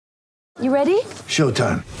You ready?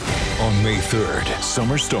 Showtime. On May 3rd,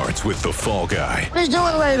 summer starts with The Fall Guy. Let's do it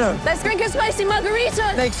later. Let's drink a spicy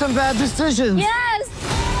margarita. Make some bad decisions. Yes.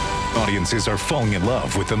 Audiences are falling in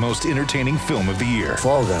love with the most entertaining film of the year.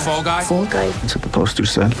 Fall Guy. Fall Guy? Fall Guy. That's what the poster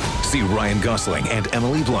said. See Ryan Gosling and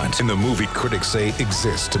Emily Blunt in the movie critics say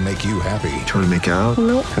exists to make you happy. Trying to make it out?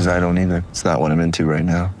 Nope. Because I don't either. It's not what I'm into right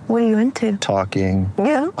now. What are you into? Talking.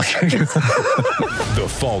 Yeah. The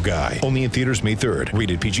Fall Guy. Only in theaters May 3rd.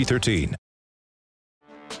 Rated PG-13.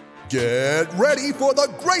 Get ready for the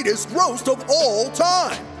greatest roast of all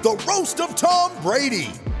time. The Roast of Tom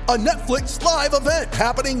Brady. A Netflix live event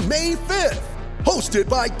happening May 5th. Hosted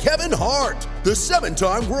by Kevin Hart. The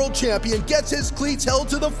 7-time world champion gets his cleats held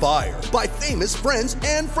to the fire by famous friends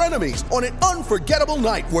and frenemies on an unforgettable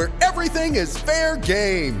night where everything is fair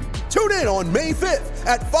game. Tune in on May 5th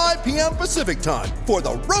at 5 p.m. Pacific time for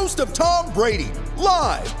the Roast of Tom Brady.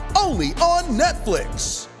 Live only on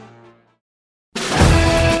Netflix.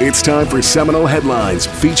 It's time for Seminole Headlines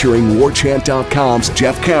featuring WarChant.com's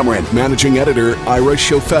Jeff Cameron, managing editor Ira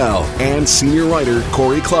Schofel, and senior writer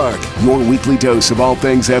Corey Clark. Your weekly dose of all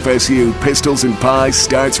things FSU, Pistols, and Pies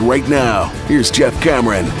starts right now. Here's Jeff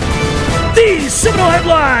Cameron. The Seminole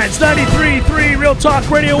Headlines, 93.3 Real Talk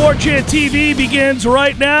Radio WarChant TV begins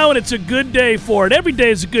right now, and it's a good day for it. Every day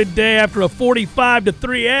is a good day after a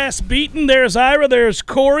 45-3 ass beating. There's Ira, there's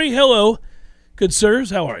Corey. Hello, good sirs.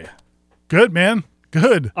 How are you? Good, man.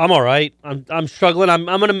 Good. I'm all right. I'm struggling. I'm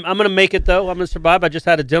gonna make it though. I'm gonna survive. I just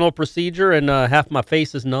had a dental procedure and half my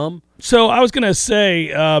face is numb. So I was gonna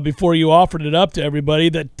say before you offered it up to everybody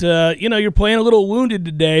that you're playing a little wounded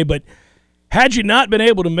today, but had you not been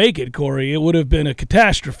able to make it, Corey, it would have been a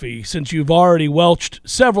catastrophe since you've already welched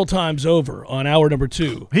several times over on hour number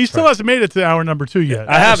 2. He still hasn't made it to hour number 2 yet.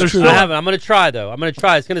 I haven't. I'm going to try, though. I'm going to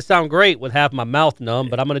try. It's going to sound great with half my mouth numb,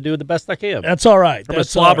 but I'm going to do the best I can. That's all right. I'm going to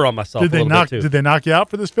slobber on myself Did they knock you out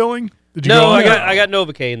for this filling? Did you no, I got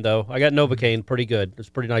Novocaine, though. I got Novocaine pretty good. It's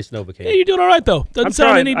pretty nice Novocaine. Yeah, you're doing all right, though. Doesn't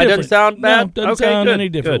sound any different. Doesn't sound bad? No, doesn't okay, sound good, any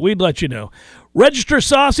different. Good. We'd let you know. Register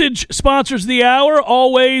Sausage sponsors the hour.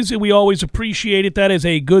 We always appreciate it. That is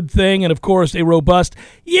a good thing. And, of course, a robust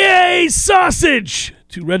yay sausage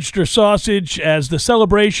to Register Sausage as the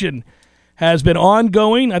celebration has been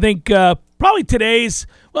ongoing. I think probably today's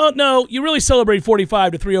 – well, no, you really celebrate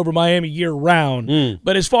 45-3 over Miami year-round.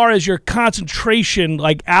 But as far as your concentration,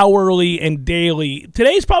 like hourly and daily,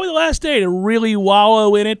 today's probably the last day to really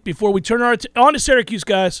wallow in it before we turn on to Syracuse,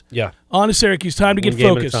 guys. Yeah. On to Syracuse. Time to get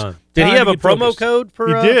focused. Did he have a promo code for?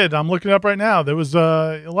 He did. I'm looking it up right now. There was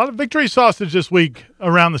a lot of victory sausage this week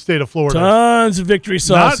around the state of Florida. Tons of victory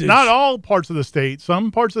sausage. Not all parts of the state.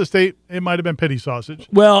 Some parts of the state, it might have been pity sausage.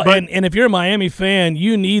 Well, and if you're a Miami fan,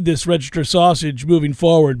 you need this Register Sausage moving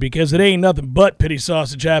forward because it ain't nothing but pity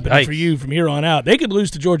sausage happening for you from here on out. They could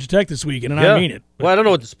lose to Georgia Tech this weekend, and I mean it. Well, I don't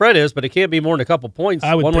know what the spread is, but it can't be more than a couple points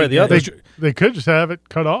one way or the other. They could just have it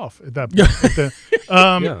cut off at that point.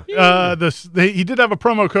 He did have a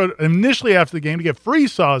promo code initially after the game to get free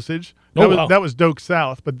sausage. That was Doak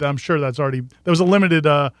South, but I'm sure that was a limited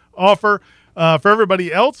offer. For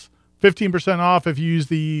everybody else, 15% off if you use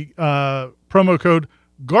the promo code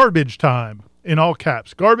Garbage Time in all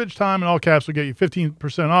caps. Garbage Time in all caps will get you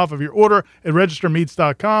 15% off of your order at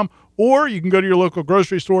registermeats.com, or you can go to your local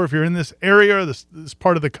grocery store if you're in this area, this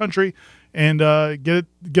part of the country, and get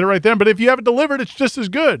it right there. But if you have it delivered, it's just as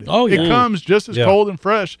good. Oh, yeah. It comes just as cold and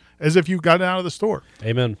fresh as if you got it out of the store.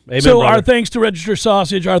 Amen. So brother. our thanks to Register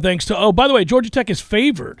Sausage, our thanks to by the way, Georgia Tech is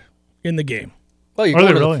favored in the game. Well, you're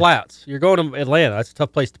going to the Flats. You're going to Atlanta. That's a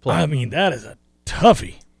tough place to play. I mean, that is a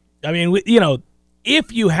toughie. I mean,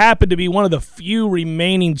 if you happen to be one of the few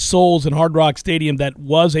remaining souls in Hard Rock Stadium that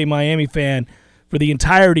was a Miami fan for the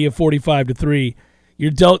entirety of 45-3,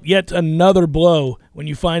 you're dealt yet another blow when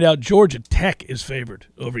you find out Georgia Tech is favored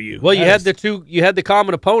over you. Well, you had the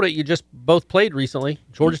common opponent you just both played recently.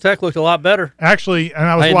 Georgia Tech looked a lot better. Actually,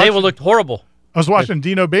 and they looked horrible. I was watching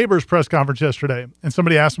Dino Babers' press conference yesterday, and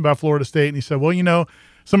somebody asked him about Florida State, and he said, well,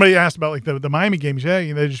 somebody asked about like the Miami games.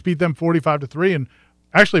 Yeah, they just beat them 45-3, and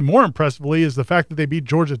actually more impressively is the fact that they beat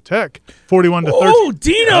Georgia Tech 41-13. Oh,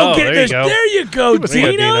 Dino, there you go,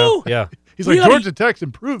 Dino. Yeah. He's like, Georgia Tech's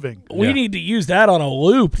improving. We need to use that on a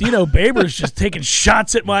loop. Babers just taking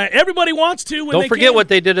shots at everybody wants to. Don't forget what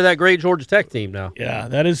they did to that great Georgia Tech team now. Yeah,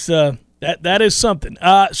 that is that is something.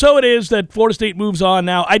 So it is that Florida State moves on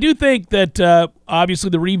now. I do think that obviously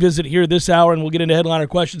the revisit here this hour, and we'll get into headliner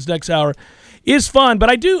questions next hour, is fun. But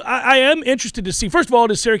I am interested to see, first of all,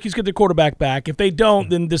 does Syracuse get their quarterback back? If they don't,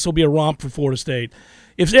 then this will be a romp for Florida State.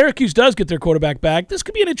 if Syracuse does get their quarterback back, this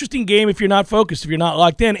could be an interesting game if you're not focused, if you're not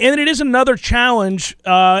locked in. And it is another challenge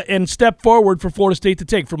and step forward for Florida State to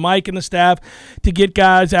take, for Mike and the staff to get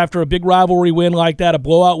guys after a big rivalry win like that, a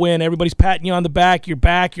blowout win. Everybody's patting you on the back. You're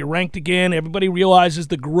back. You're ranked again. Everybody realizes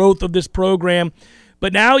the growth of this program.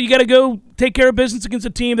 But now you got to go take care of business against a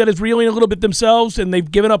team that is reeling a little bit themselves, and they've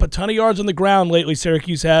given up a ton of yards on the ground lately,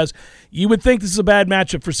 Syracuse has. You would think this is a bad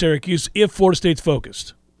matchup for Syracuse if Florida State's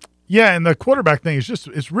focused. Yeah, and the quarterback thing is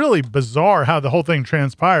it's really bizarre how the whole thing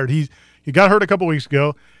transpired. He got hurt a couple weeks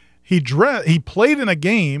ago. He played in a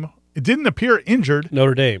game. It didn't appear injured.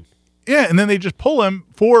 Notre Dame. Yeah, and then they just pull him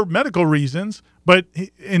for medical reasons. But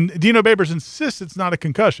and Dino Babers insists it's not a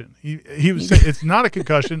concussion. He was saying it's not a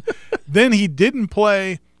concussion. Then he didn't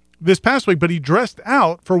play this past week, but he dressed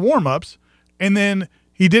out for warm-ups, and then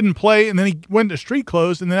he didn't play, and then he went to street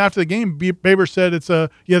clothes, and then after the game, Babers said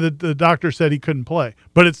the doctor said he couldn't play,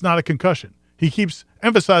 but it's not a concussion. He keeps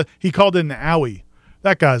emphasizing he called it an owie.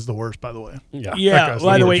 That guy's the worst, by the way. Yeah.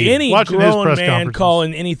 By the way, any grown man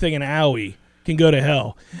calling anything an owie can go to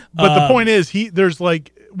hell. But the point is, there's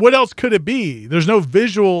like, what else could it be? There's no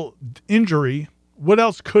visual injury. What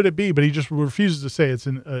else could it be? But he just refuses to say it's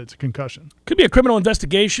a concussion. Could be a criminal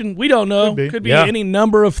investigation. We don't know. Could be any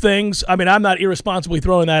number of things. I mean, I'm not irresponsibly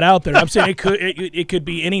throwing that out there. I'm saying it could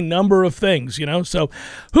be any number of things, So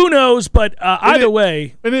who knows? But either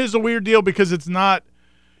way. It is a weird deal because it's not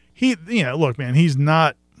look, man, he's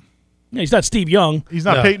not. He's not Steve Young. He's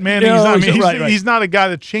not Peyton Manning. He's not a guy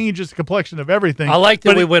that changes the complexion of everything. I like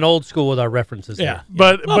that we went old school with our references. Yeah,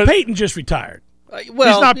 there. But Peyton just retired.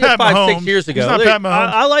 Well, he's not Pat 5-6 years ago. He's not Pat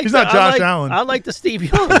Mahomes. He's not Josh Allen. I like the Steve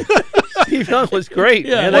Young. Steve Young was great.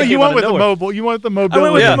 Yeah. Man. Well, you went with the mobile. You went with the mobility. I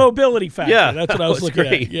went with the mobility factor. Yeah, that's what I was looking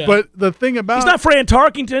at. Yeah. But the thing about he's not Fran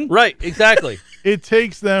Tarkington. Right. Exactly. It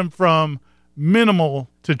takes them from minimal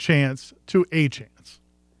to chance to a chance.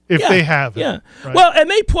 If they have it. Yeah. Right? Well,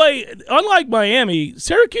 and they play, unlike Miami,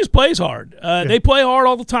 Syracuse plays hard. They play hard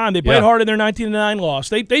all the time. They played hard in their 19-9 loss.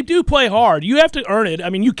 They do play hard. You have to earn it. I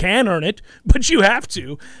mean, you can earn it, but you have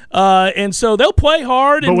to. And so they'll play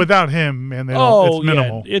hard. But without him, man, it's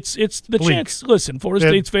minimal. Yeah. It's the chance. Listen, Florida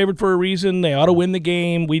State's favored for a reason. They ought to win the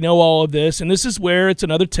game. We know all of this. And this is where it's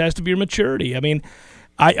another test of your maturity. I mean,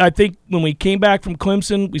 I think when we came back from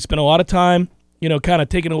Clemson, we spent a lot of time kind of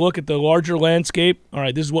taking a look at the larger landscape. All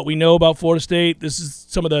right, this is what we know about Florida State. This is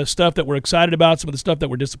some of the stuff that we're excited about, some of the stuff that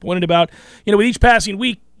we're disappointed about. With each passing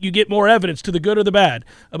week, you get more evidence, to the good or the bad,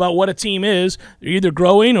 about what a team is. You're either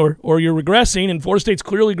growing or you're regressing, and Florida State's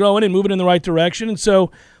clearly growing and moving in the right direction. And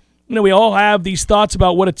so, we all have these thoughts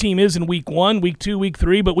about what a team is in week 1, week 2, week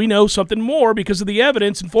 3, but we know something more because of the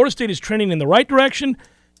evidence, and Florida State is trending in the right direction,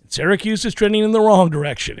 and Syracuse is trending in the wrong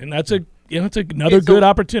direction, and that's it's another good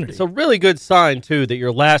opportunity. It's a really good sign, too, that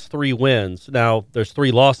your last 3 wins, now there's 3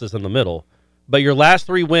 losses in the middle, but your last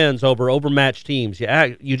 3 wins over overmatched teams,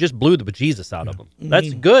 you just blew the bejesus out of them. Mm-hmm.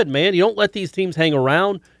 That's good, man. You don't let these teams hang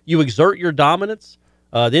around. You exert your dominance.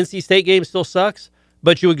 The NC State game still sucks,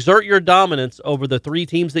 but you exert your dominance over the 3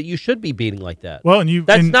 teams that you should be beating like that. Well,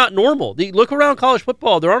 That's not normal. Look around college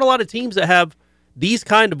football. There aren't a lot of teams that have these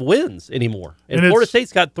kind of wins anymore. And Florida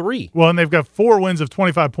State's got 3. Well, and they've got 4 wins of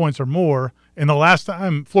 25 points or more, and the last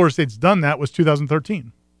time Florida State's done that was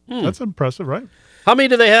 2013. That's impressive, right? How many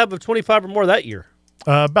do they have of 25 or more that year?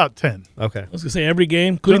 About 10. Okay. I was going to say every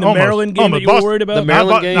game, including the Maryland game that you were worried about. The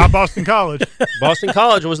Maryland game? Not Boston College. Boston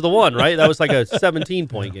College was the one, right? That was like a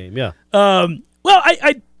 17-point game, yeah. Well,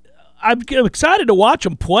 I'm excited to watch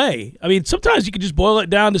them play. I mean, sometimes you can just boil it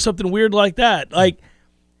down to something weird like that. Like,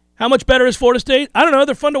 how much better is Florida State? I don't know.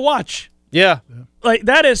 They're fun to watch. Yeah. Like,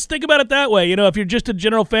 that is, think about it that way. If you're just a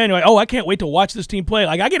general fan, you're like, oh, I can't wait to watch this team play.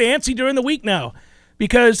 Like, I get antsy during the week now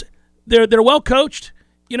because they're well coached.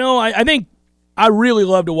 I think I really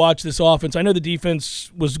love to watch this offense. I know the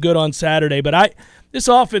defense was good on Saturday, but this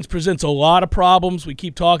offense presents a lot of problems. We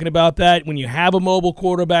keep talking about that. When you have a mobile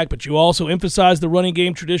quarterback, but you also emphasize the running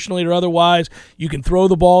game traditionally or otherwise, you can throw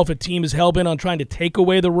the ball if a team is hell-bent on trying to take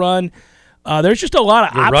away the run. There's just a lot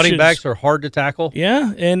of options. Running backs are hard to tackle.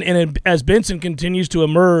 Yeah, and as Benson continues to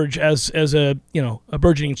emerge as a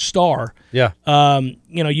burgeoning star, yeah,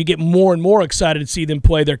 you get more and more excited to see them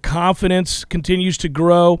play. Their confidence continues to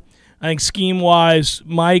grow. I think scheme-wise,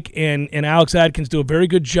 Mike and Alex Adkins do a very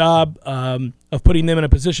good job of putting them in a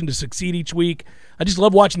position to succeed each week. I just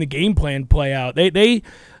love watching the game plan play out.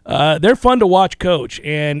 They're fun to watch coach,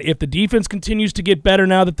 and if the defense continues to get better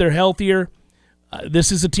now that they're healthier,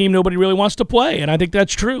 this is a team nobody really wants to play, and I think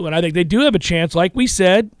that's true. And I think they do have a chance, like we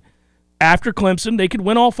said, after Clemson, they could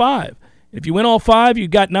win all 5. If you win all 5,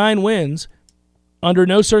 you've got 9 wins. Under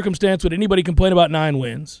no circumstance would anybody complain about 9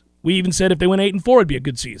 wins. We even said if they went 8-4, it'd be a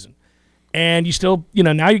good season. And you still,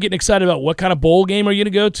 now you're getting excited about what kind of bowl game are you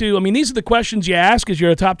going to go to? I mean, these are the questions you ask as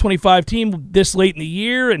you're a top 25 team this late in the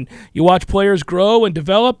year and you watch players grow and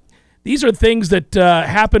develop. These are things that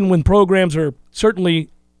happen when programs are certainly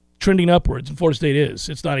trending upwards, and Florida State is.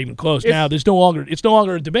 It's not even close. Now it's no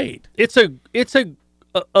longer a debate. It's a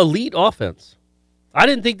elite offense. I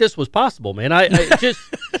didn't think this was possible, man. I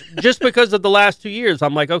just because of the last 2 years,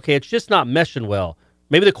 I'm like, okay, it's just not meshing well.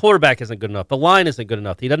 Maybe the quarterback isn't good enough. The line isn't good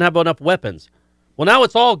enough. He doesn't have enough weapons. Well, now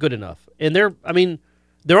it's all good enough. And there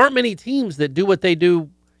aren't many teams that do what they do.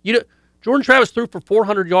 Jordan Travis threw for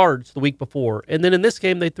 400 yards the week before, and then in this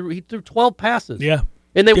game he threw 12 passes. Yeah.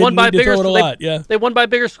 And they won by a bigger They won by a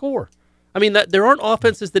bigger score. I mean, there aren't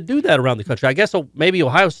offenses that do that around the country. I guess maybe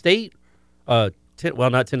Ohio State, not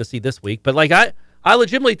Tennessee this week, but like I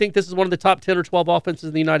legitimately think this is one of the top 10 or 12 offenses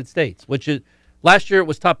in the United States, which is last year it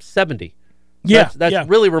was top 70. That's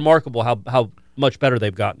really remarkable how much better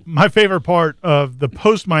they've gotten. My favorite part of the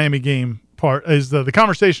post-Miami game part is the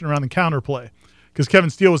conversation around the counter play, because Kevin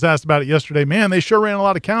Steele was asked about it yesterday. Man, they sure ran a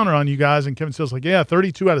lot of counter on you guys, and Kevin Steele's like, yeah,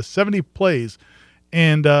 32 out of 70 plays.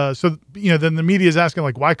 And so then the media is asking,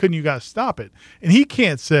 like, why couldn't you guys stop it? And he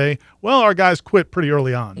can't say, well, our guys quit pretty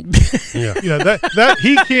early on. That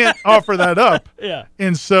he can't offer that up. Yeah.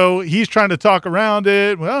 And so he's trying to talk around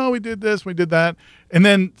it. Well, we did this, we did that. And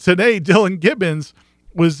then today, Dylan Gibbons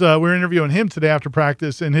was we were interviewing him today after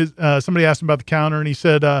practice, and somebody asked him about the counter, and he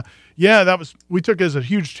said, we took it as a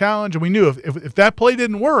huge challenge, and we knew if that play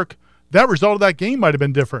didn't work, that result of that game might have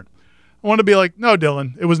been different. I want to be like, no,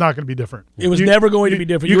 Dylan, it was not going to be different. It was never going to be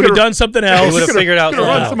different. You would have done something else. You would have figured out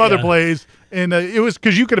run some other plays. And it was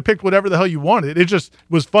because you could have picked whatever the hell you wanted. It just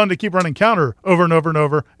was fun to keep running counter over and over and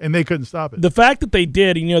over, and they couldn't stop it. The fact that they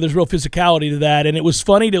did, there's real physicality to that. And it was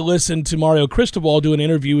funny to listen to Mario Cristobal do an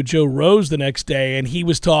interview with Joe Rose the next day, and he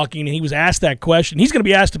was talking, and he was asked that question. He's going to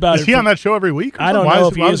be asked about it. Is he on that show every week? I don't know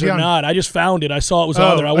if he is or not. I just found it. I saw it was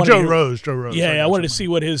on there. Joe Rose. Yeah, I wanted to see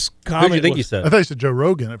what his comment was. Who did you think he said? I thought he said Joe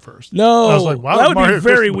Rogan at first. No. I was like, wow, that would be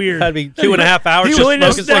very weird. That'd be 2.5 hours He just joined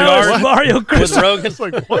us smoking now cigars as Mario Cristobal. with Rogan. It's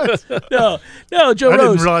like, what? No, Joe Rose. I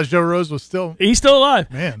didn't realize Joe Rose was still. He's still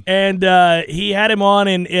alive. Man. And he had him on,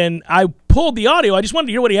 and I pulled the audio. I just wanted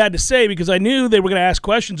to hear what he had to say because I knew they were going to ask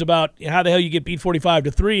questions about how the hell you get beat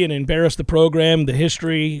 45-3 and embarrass the program, the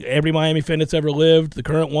history, every Miami fan that's ever lived, the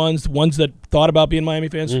current ones, the ones that thought about being Miami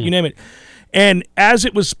fans, you name it. And as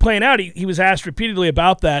it was playing out, he was asked repeatedly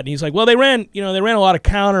about that, and he's like, well, they ran a lot of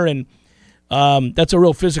counter, and that's a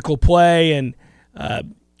real physical play, and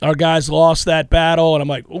our guys lost that battle. And I'm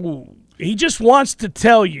like, ooh. He just wants to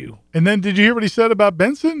tell you. And then did you hear what he said about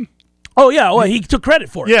Benson? Oh, yeah. Well, he took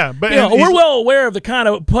credit for it. Yeah. But we're well aware of the kind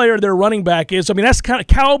of player their running back is. I mean, that's the kind of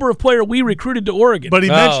caliber of player we recruited to Oregon. But he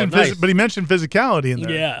mentioned physicality in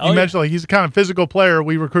there. Yeah. He mentioned he's the kind of physical player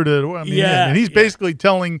we recruited. And he's basically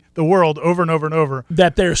telling the world over and over and over.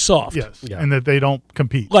 That they're soft. Yes. Yeah. And that they don't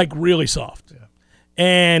compete. Like really soft. Yeah.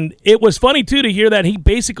 And it was funny, too, to hear that he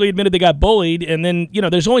basically admitted they got bullied. And then,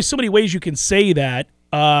 there's only so many ways you can say that.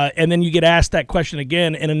 And then you get asked that question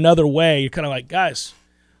again in another way. You're kind of like, guys,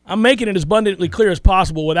 I'm making it as abundantly clear as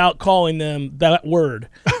possible without calling them that word.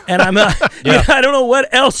 And I'm not, I don't know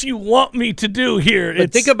what else you want me to do here.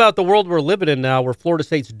 But think about the world we're living in now where Florida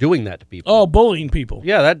State's doing that to people. Oh, bullying people.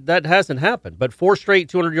 Yeah, that hasn't happened. But 4 straight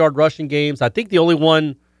 200-yard rushing games. I think the only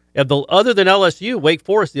one, other than LSU, Wake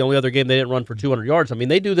Forest, the only other game they didn't run for 200 yards. I mean,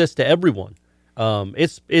 they do this to everyone.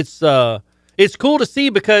 It's cool to see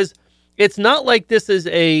because it's not like this is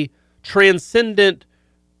a transcendent,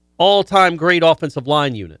 all-time great offensive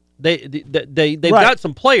line unit. They've got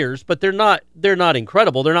some players, but they're not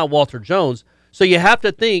incredible. They're not Walter Jones. So you have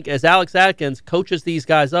to think as Alex Atkins coaches these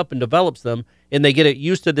guys up and develops them, and they get it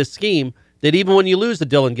used to this scheme, that even when you lose to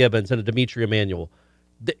Dylan Gibbons and a Dimitri Emmanuel,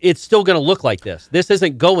 it's still going to look like this. This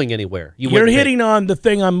isn't going anywhere. You're hitting on the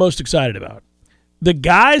thing I'm most excited about. The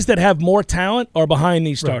guys that have more talent are behind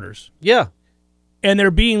these starters. Yeah. And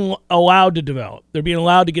they're being allowed to develop. They're being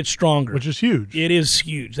allowed to get stronger. Which is huge. It is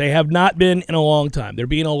huge. They have not been in a long time. They're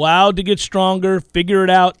being allowed to get stronger, figure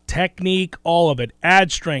it out, technique, all of it.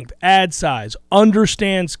 Add strength, add size,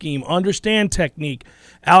 understand scheme, understand technique.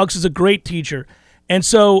 Alex is a great teacher. And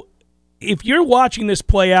so if you're watching this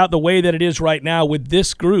play out the way that it is right now with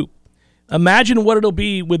this group, imagine what it'll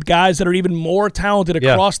be with guys that are even more talented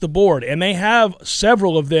across the board. And they have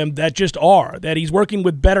several of them that just are, that he's working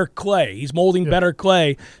with better clay. He's molding better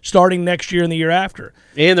clay starting next year and the year after.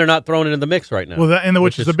 And they're not throwing it in the mix right now. Well,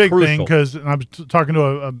 which is a big thing because I was talking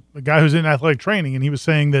to a guy who's in athletic training, and he was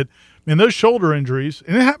saying that, those shoulder injuries,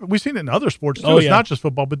 and we've seen it in other sports too. It's not just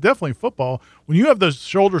football, but definitely football. When you have those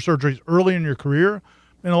shoulder surgeries early in your career,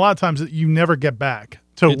 and a lot of times you never get back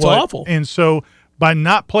to It's awful. And so by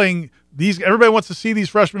not playing everybody wants to see these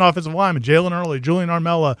freshman offensive linemen, Jalen Early, Julian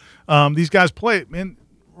Armella, these guys play. Man,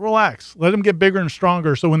 relax. Let them get bigger and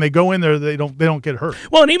stronger so when they go in there, they don't get hurt.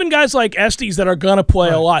 Well, and even guys like Estes that are going to play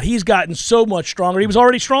a lot, he's gotten so much stronger. He was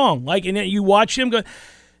already strong. Like, and you watch him go.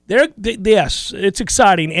 Yes, it's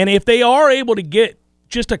exciting. And if they are able to get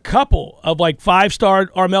just a couple of like 5-star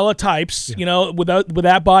Armella types, with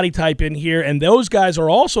that body type in here, and those guys are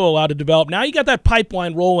also allowed to develop. Now you got that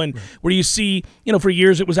pipeline rolling where you see, for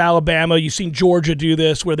years it was Alabama. You've seen Georgia do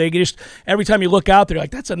this where they just, every time you look out there,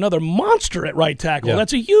 like, that's another monster at right tackle. Yeah.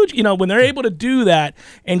 That's a huge, when they're able to do that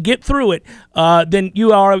and get through it, then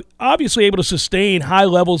you are obviously able to sustain high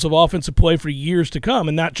levels of offensive play for years to come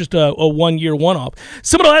and not just a one-year one-off.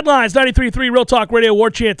 Seminole Headlines, 93.3 Real Talk Radio, War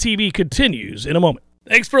Chant TV continues in a moment.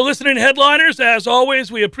 Thanks for listening, Headliners. As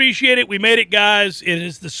always, we appreciate it. We made it, guys. It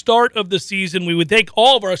is the start of the season. We would thank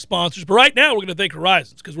all of our sponsors, but right now we're going to thank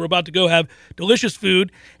Horizons because we're about to go have delicious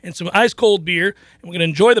food and some ice-cold beer, and we're going to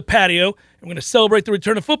enjoy the patio, and we're going to celebrate the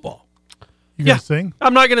return of football. You going to sing?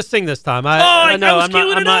 I'm not going to sing this time. I know.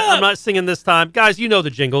 I'm not singing this time. Guys, you know the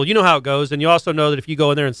jingle. You know how it goes, and you also know that if you go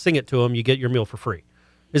in there and sing it to them, you get your meal for free.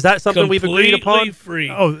 Is that something we've agreed upon? Free.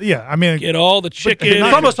 Oh, yeah. I mean, get all the chicken,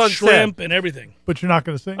 and shrimp, and everything. But you're not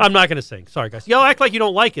going to sing? I'm not going to sing. Sorry, guys. Y'all act like you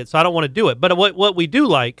don't like it, so I don't want to do it. But what we do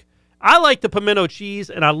like, I like the pimento cheese,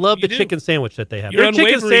 and I love the chicken sandwich that they have. Their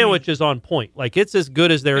chicken sandwich is on point. Like, it's as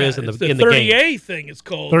good as there is in the game. The 30A thing it's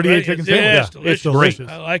called. 38 right? chicken sandwich. Yeah, it's delicious.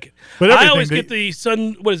 I like it. But I always get the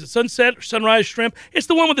sunset or sunrise shrimp. It's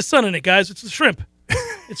the one with the sun in it, guys. It's the shrimp.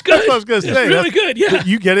 It's good. That's what I was going to say. It's really good, yeah.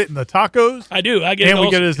 You get it in the tacos. I do. I get it. And we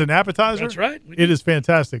get it as an appetizer. That's right. It is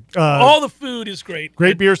fantastic. All the food is great.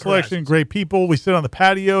 Great beer selection, great people. We sit on the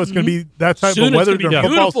patio. It's going to be that type of weather during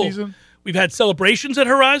football season. We've had celebrations at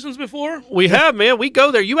Horizons before. We have, man. We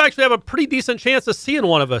go there. You actually have a pretty decent chance of seeing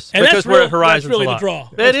one of us and because we're at Horizons that's really a lot. The draw.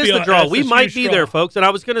 That is the draw. We might be there, folks. And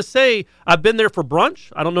I was going to say, I've been there for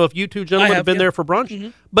brunch. I don't know if you two gentlemen have been there for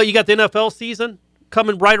brunch, but you got the NFL season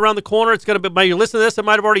coming right around the corner. It's going to be, by you listening to this, it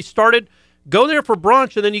might have already started. Go there for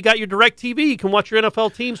brunch, and then you got your direct TV. You can watch your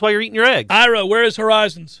NFL teams while you're eating your eggs. Ira, where is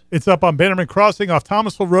Horizons? It's up on Bannerman Crossing off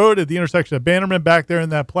Thomasville Road at the intersection of Bannerman back there in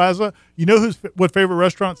that plaza. You know what favorite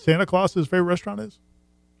restaurant Santa Claus's favorite restaurant is?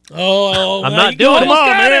 Oh, I'm not doing it. Come on,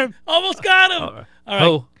 man. Almost got him.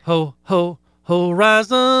 All right. Ho,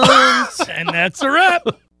 Horizons. And that's a wrap.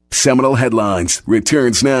 Seminole Headlines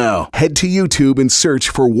returns now. Head to YouTube and search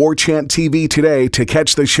for War Chant TV today to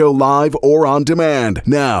catch the show live or on demand.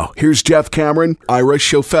 Now, here's Jeff Cameron, Ira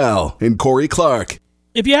Schofel, and Corey Clark.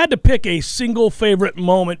 If you had to pick a single favorite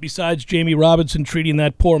moment besides Jamie Robinson treating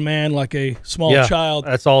that poor man like a small child,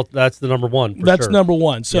 that's the number one. That's number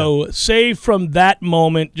one. So, save from that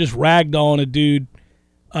moment, just ragdolling a dude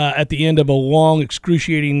at the end of a long,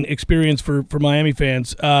 excruciating experience for Miami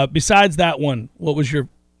fans. Besides that one, what was your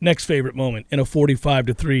next favorite moment in a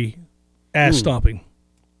 45-3 ass stomping?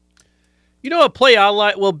 You know, a play I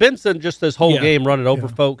like. Well, Benson just this whole game running over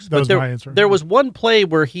folks. That was my answer. There was one play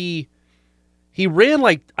where he ran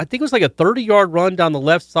I think it was like a 30-yard run down the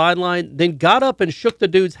left sideline, then got up and shook the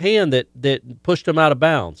dude's hand that pushed him out of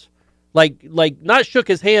bounds. Like not shook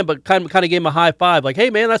his hand, but kind of gave him a high five. Like, hey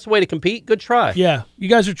man, that's the way to compete. Good try. Yeah, you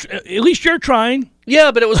guys are. At least you're trying.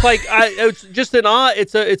 Yeah, but it was like it's just an odd.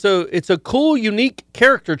 It's a cool, unique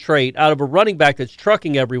character trait out of a running back that's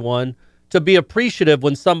trucking everyone to be appreciative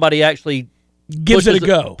when somebody actually gives it a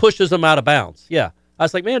go, pushes them out of bounds. Yeah, I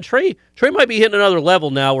was like, man, Trey might be hitting another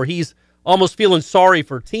level now where he's almost feeling sorry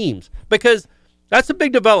for teams because that's a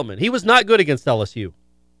big development. He was not good against LSU,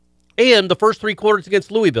 and the first 3 quarters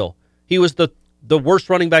against Louisville, he was the worst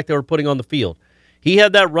running back they were putting on the field. He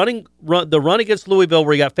had that the run against Louisville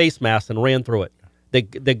where he got face masked and ran through it. They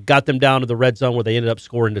got them down to the red zone where they ended up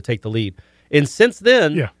scoring to take the lead. And since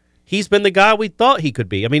then, he's been the guy we thought he could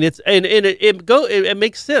be. I mean, it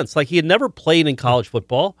makes sense. Like, he had never played in college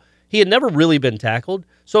football. He had never really been tackled.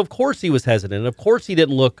 So, of course, he was hesitant. Of course, he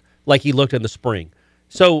didn't look like he looked in the spring.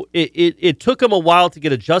 So, it took him a while to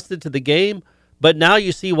get adjusted to the game. But now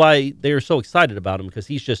you see why they are so excited about him because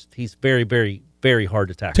he's very, very, very hard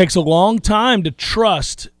to tackle. Takes a long time to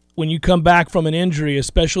trust when you come back from an injury,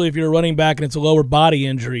 especially if you're a running back and it's a lower body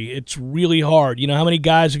injury. It's really hard. You know, how many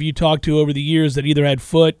guys have you talked to over the years that either had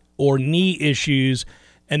foot or knee issues,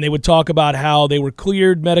 and they would talk about how they were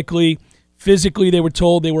cleared medically, physically they were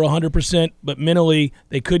told they were 100%, but mentally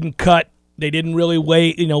they couldn't cut. They didn't really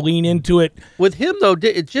lean into it. With him, though,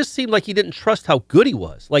 it just seemed like he didn't trust how good he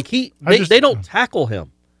was. Like, they don't tackle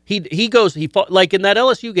him. He fought, like in that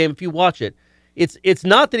LSU game, if you watch it, it's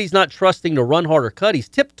not that he's not trusting to run hard or cut. He's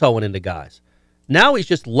tiptoeing into guys. Now he's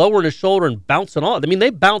just lowering his shoulder and bouncing off. I mean, they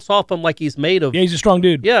bounce off him like he's made of. Yeah, he's a strong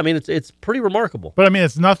dude. Yeah, I mean, it's pretty remarkable. But I mean,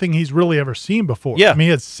 it's nothing he's really ever seen before. Yeah. I mean, he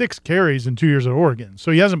had 6 carries in 2 years at Oregon.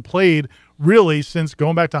 So he hasn't played really since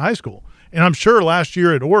going back to high school. And I'm sure last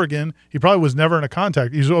year at Oregon, he probably was never in a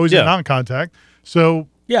contact. He was always in non-contact. So,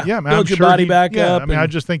 man, build your body back up. I mean, I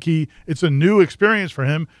just think it's a new experience for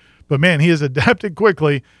him. But, man, he has adapted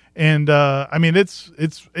quickly. And, I mean,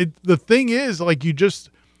 the thing is, like,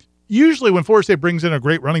 usually when Florida State brings in a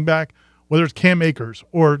great running back, whether it's Cam Akers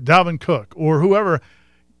or Dalvin Cook or whoever,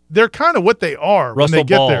 they're kind of what they are when they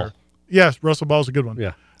get there. Yes, Russell Ball's a good one.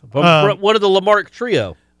 Yeah. One of the Lamarck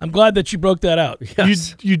trio. I'm glad that you broke that out.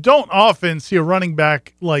 Yes. You don't often see a running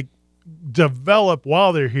back like develop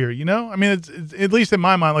while they're here, you know? I mean, it's at least in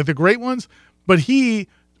my mind, like the great ones, but he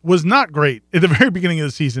was not great at the very beginning of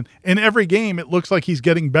the season. And every game, it looks like he's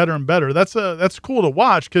getting better and better. That's cool to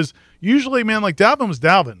watch because usually, man, like Dalvin was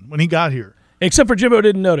Dalvin when he got here. Except for Jimbo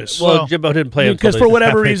didn't notice. Well, Jimbo didn't play because for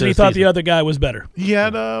whatever reason he thought the other guy was better. He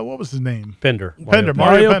had what was his name? Pender.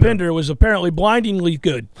 Mario Pender was apparently blindingly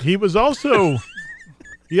good. He was also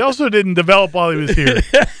he also didn't develop while he was here.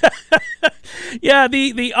 Yeah,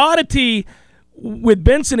 the oddity with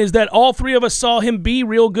Benson is that all three of us saw him be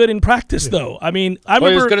real good in practice, though. I mean, I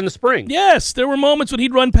remember he was good in the spring. Yes, there were moments when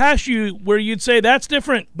he'd run past you where you'd say, that's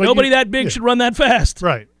different. But nobody that big should run that fast.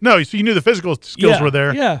 Right. No, so you knew the physical skills were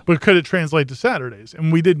there, yeah. But could it translate to Saturdays?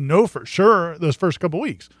 And we didn't know for sure those first couple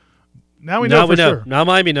weeks. Now we know for sure. Now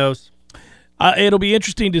Miami knows. It'll be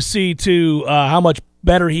interesting to see, too, how much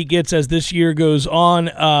better he gets as this year goes on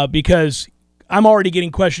because I'm already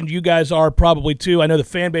getting questioned. You guys are probably too. I know the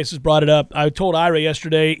fan base has brought it up. I told Ira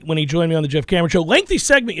yesterday when he joined me on the Jeff Cameron Show. Lengthy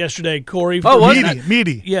segment yesterday, Corey.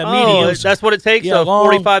 Meaty. Yeah, meaty. That's what it takes. Yeah, a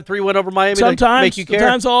 45-3 win over Miami to make you care.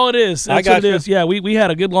 Sometimes all it is. That's what it is. Yeah, we had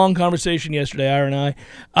a good long conversation yesterday, Ira and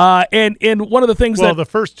I. And one of the things the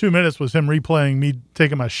first 2 minutes was him replaying me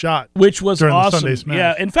taking my shot, which was during awesome. The Sunday Smash.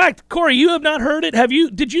 Yeah. In fact, Corey, you have not heard it.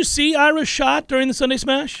 Did you see Ira's shot during the Sunday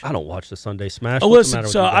Smash? I don't watch the Sunday Smash. Listen,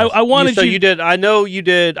 so I wanted you. So you did. I know you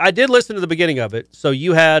did. I did listen to the beginning of it. So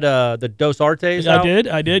you had the Dos Artes out?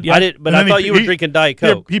 I did. Yeah. I did, but I thought you were drinking Diet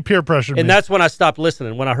Coke. He peer pressured me. And that's when I stopped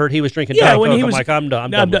listening. When I heard he was drinking Diet Coke, I'm like, I'm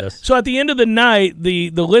done with this. So at the end of the night,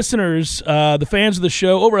 the listeners, the fans of the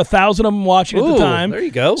show, over 1,000 of them watching at the time, there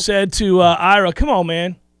you go, said to Ira, "Come on,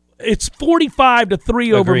 man. It's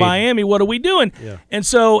 45-3 over Miami. What are we doing?" Yeah. And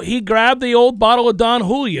so he grabbed the old bottle of Don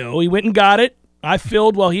Julio. He went and got it. I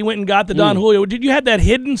filled while he went and got the Don Julio. Did you have that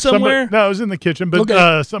hidden somewhere? No, it was in the kitchen.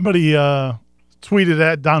 But somebody tweeted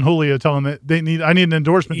at Don Julio telling that I need an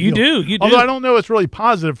endorsement. You deal. do. Although I don't know it's really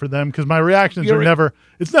positive for them because my reactions are never.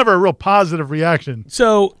 It's never a real positive reaction.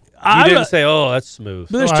 So you didn't say, "Oh, that's smooth."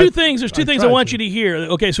 But there's two things. There's two things I want you to hear.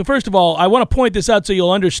 Okay, so first of all, I want to point this out so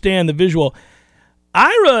you'll understand the visual.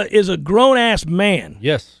 Ira is a grown-ass man.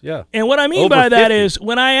 Yes, yeah. And what I mean by that is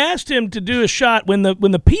when I asked him to do a shot, when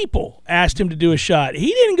the people asked him to do a shot, he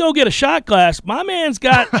didn't go get a shot glass. My man's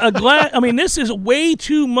got a glass. I mean, this is way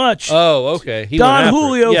too much. Oh, okay. Don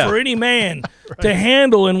Julio for any man to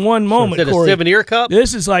handle in one moment, Is it Corey. a souvenir cup?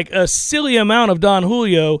 This is like a silly amount of Don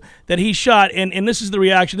Julio that he shot, and this is the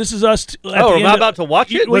reaction. This is us. Am I about to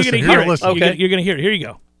watch it? We're going to hear it. Listen. Okay. You're going to hear it. Here you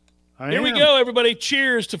go. Here we am. go, everybody.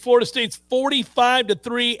 Cheers to Florida State's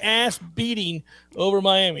 45-3 ass beating over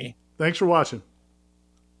Miami. Thanks for watching.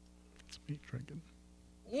 It's me drinking.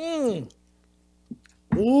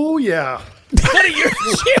 Oh, yeah. What are your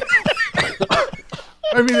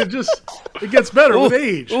I mean, it gets better with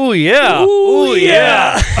age. Oh, yeah. Ooh,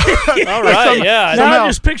 yeah. All right, yeah. Now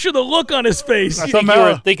just picture the look on his face. I think you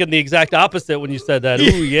were thinking the exact opposite when you said that.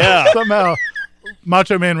 Ooh, yeah. Somehow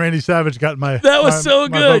Macho Man Randy Savage got my That was so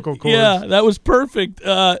my good. vocal cords. Yeah, that was perfect.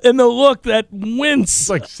 And the look, that wince. It's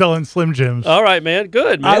like selling Slim Jims. All right, man.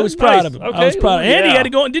 Good, man. I was proud of him. Okay. I was proud of him. And he yeah. had to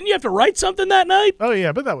go. Didn't you have to write something that night? Oh,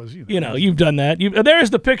 yeah, but that was, you've done that. There's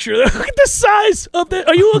the picture. Look at the size of the.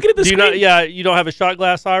 Are you looking at the screen? You don't have a shot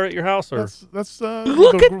glass, Ira, at your house? Or? That's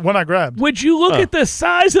the one I grabbed. Would you look at the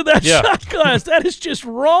size of that shot glass? That is just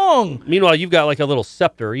wrong. Meanwhile, you've got like a little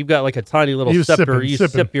scepter. You've got like a tiny little scepter. You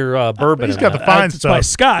sip your bourbon. He's got the fine It's stuff. my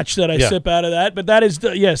scotch that I sip out of that. But that is,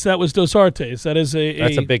 yes, that was Dos Artes. That is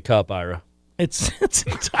That's a big cup, Ira. It's That's a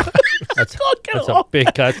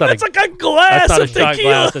big cup. That's like a glass that's not of a shot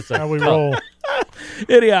tequila. glass. It's a How we cup. roll.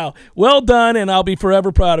 Anyhow, well done, and I'll be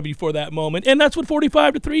forever proud of you for that moment. And that's what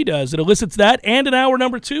 45-3 does. It elicits that and an hour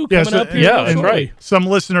number 2 coming up here. Yeah, that's shortly. right. Some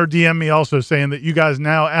listener DM me also saying that you guys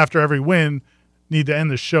now, after every win, need to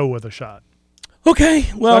end the show with a shot. Okay,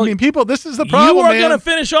 well, So, I mean, people, this is the problem, you are man. going to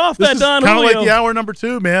finish off This that is Don kind of Julio. like the hour number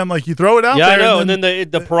 2, man. Like, you throw it out Yeah, there. I know. And then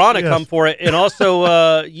the Piranha yes. come for it. And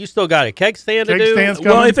also, you still got a keg stand to Keg do. stand's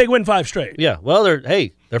Well, coming. if they win 5 straight. Yeah, well, they're Yeah.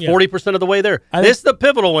 40% of the way there. I This is think- the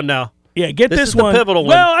pivotal one now. Yeah, get This this is the one. pivotal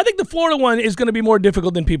one. Well, I think the Florida one is going to be more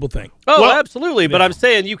difficult than people think. Oh, Well, absolutely. But I'm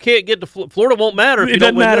saying you can't get to Florida. Won't matter if It you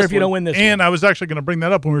doesn't don't win matter this if you one. don't win this And one. I was actually going to bring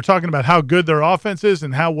that up when we were talking about how good their offense is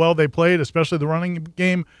and how well they played, especially the running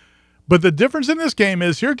game. But the difference in this game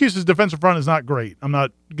is Syracuse's defensive front is not great. I'm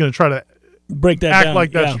not going to try to Break that act down.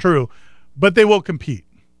 like that's Yeah. true, but they will compete.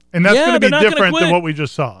 And that's Yeah, going to they're be not gonna different than quit. what we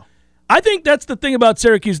just saw. I think that's the thing about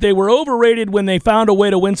Syracuse. They were overrated when they found a way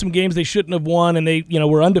to win some games they shouldn't have won, and they,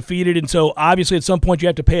 were undefeated. And so, obviously, at some point, you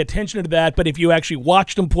have to pay attention to that. But if you actually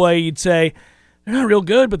watched them play, you'd say they're not real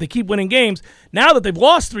good, but they keep winning games. Now that they've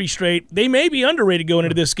lost 3 straight, they may be underrated going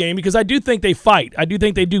into this game because I do think they fight. I do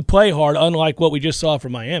think they do play hard, unlike what we just saw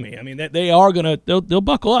from Miami. I mean, they are gonna they'll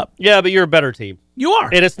buckle up. Yeah, but you're a better team. You are.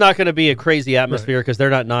 And it's not going to be a crazy atmosphere because they're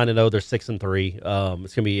not 9-0; they're 6-3. It's going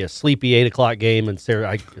to be a sleepy 8:00 game, and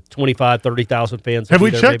 25,000-30,000 fans. Have will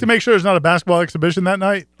we be there, checked maybe. to make sure there's not a basketball exhibition that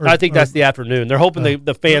night? Or- I think that's the afternoon. They're hoping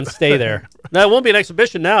the fans stay there. No, it won't be an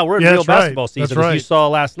exhibition now. We're in Yeah, real that's right. basketball season, That's as you right. saw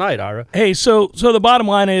last night, Ira. Hey, so the bottom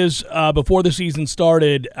line is, before the season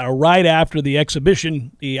started, right after the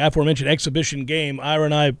exhibition, the aforementioned exhibition game, Ira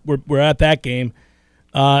and I were at that game,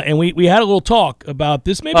 and we had a little talk about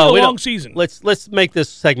this may be a we long don't- season. Let's make this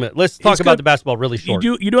segment. Let's talk It's about good. the basketball really short.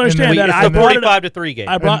 You do understand And that it's I a brought it up. 45-3 game.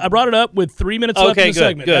 I brought it up with 3 minutes left Okay, in the good,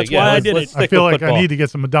 segment. good, That's yeah, why I let's- did let's it. I stick feel with like I football. need to get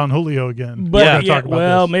some Don Julio again. But We're gonna talk about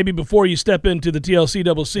well, this. maybe before you step into the TLC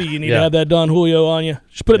Double C, you need to Yeah. have that Don Julio on you.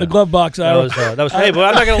 Just put it in the glove box, That Ira. was hey, but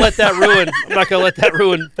I'm not going to let that ruin. I'm not going to let that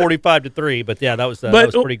ruin 45-3. But yeah, that was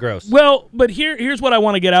pretty gross. Well, but here's what I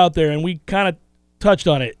want to get out there, and we kind of touched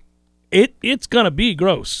on it. It's going to be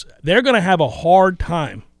gross. They're going to have a hard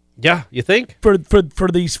time Yeah, you think? for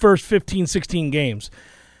these first 15, 16 games.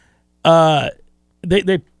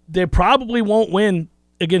 They probably won't win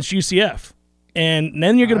against UCF, and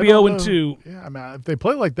then you're going to be I don't 0-2. know. Yeah, I mean, if they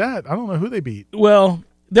play like that, I don't know who they beat. Well,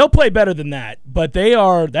 they'll play better than that, but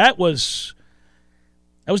that was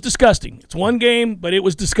disgusting. It's one game, but it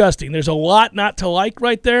was disgusting. There's a lot not to like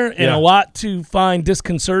right there and Yeah. a lot to find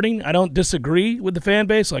disconcerting. I don't disagree with the fan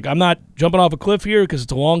base. Like, I'm not jumping off a cliff here because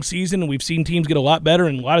it's a long season and we've seen teams get a lot better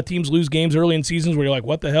and a lot of teams lose games early in seasons where you're like,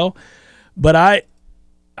 what the hell? But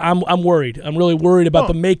I'm worried. I'm really worried about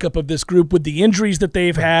the makeup of this group with the injuries that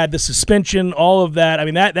they've had, the suspension, all of that. I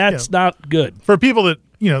mean, that's not good. For people that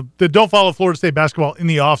that don't follow Florida State basketball in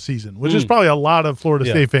the offseason, which is probably a lot of Florida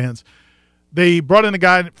Yeah. State fans, they brought in a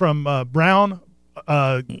guy from Brown,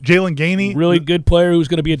 Jalen Gainey, Really good player who's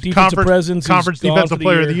going to be a defensive presence. He's conference gone defensive for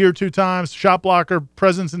player of the year 2 times, shot blocker,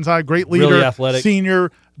 presence inside, great leader, Really athletic.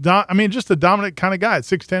 senior. Just a dominant kind of guy at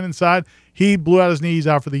 6'10" inside. He blew out his knee. He's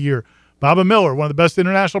out for the year. Baba Miller, one of the best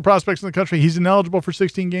international prospects in the country. He's ineligible for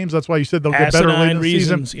 16 games. That's why you said they'll get better later in the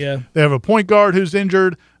reasons, season. yeah. They have a point guard who's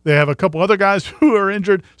injured. They have a couple other guys who are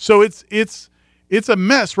injured. So it's a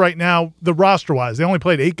mess right now, the roster-wise. They only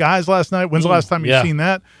played 8 guys last night. When's the last time you've yeah. seen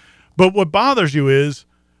that? But what bothers you is,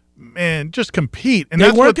 man, just compete. And They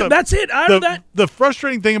that's weren't. what That's it. Out of that. the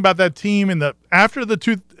frustrating thing about that team after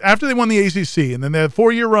they won the ACC and then they had a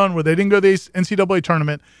 4-year run where they didn't go to the NCAA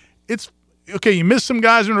tournament, it's okay. You miss some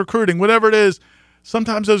guys in recruiting, whatever it is.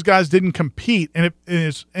 Sometimes those guys didn't compete, and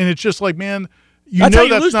it's just like, man, That's how you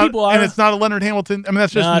that's lose not, people, and Ira. it's not a Leonard Hamilton. I mean,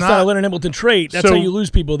 that's just It's not a Leonard Hamilton trait. That's So- how you lose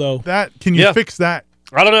people, though. that. Can you Yeah. fix that?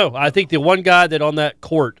 I don't know. I think the one guy that on that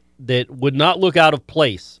court that would not look out of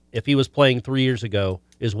place if he was playing 3 years ago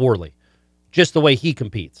is Worley. Just the way he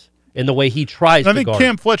competes and the way he tries I to think guard.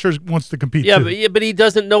 Cam Fletcher wants to compete. Yeah, too. but he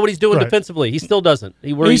doesn't know what he's doing Right. defensively. He still doesn't.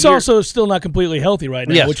 He's also still not completely healthy right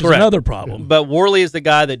now, Yes, which correct. is another problem. But Worley is the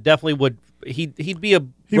guy that definitely would. He'd be a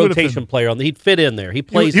He would have rotation been. player on. He'd fit in there. He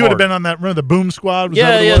plays. He would have hard. been on that. Remember the Boom Squad? Was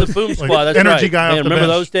that what it Yeah, was? the boom Like, squad. That's energy right. guy Man, off the remember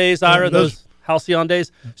bench. those days, Ira? Yeah, those halcyon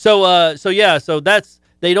days. So that's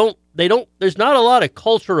they don't. There's not a lot of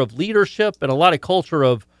culture of leadership and a lot of culture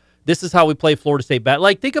of this is how we play Florida State back.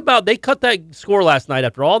 Like think about they cut that score last night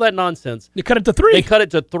after all that nonsense. You cut it to 3. They cut it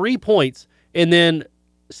to 3 points, and then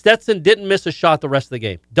Stetson didn't miss a shot the rest of the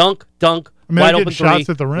game. Dunk, I mean, wide they're open getting shots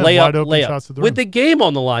three, at the rim, layup, wide open layup. shots at the With rim. the game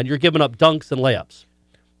on the line, you're giving up dunks and layups.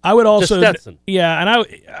 I would also, Stetson. yeah, and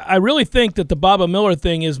I really think that the Baba Miller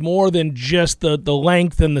thing is more than just the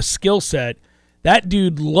length and the skill set. That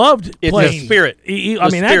dude loved It's playing. the spirit. I mean,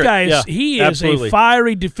 that spirit, guy is yeah, he is absolutely. a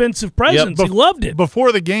fiery defensive presence. He loved it.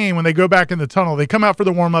 Before the game, when they go back in the tunnel, they come out for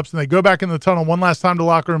the warm-ups and they go back in the tunnel one last time to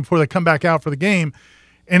locker room before they come back out for the game.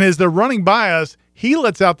 And as they're running by us, he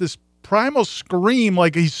lets out this primal scream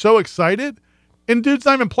like he's so excited. and dude's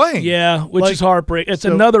not even playing. Yeah, which is heartbreaking. It's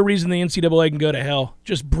another reason the NCAA can go to hell.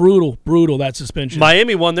 Just brutal, that suspension.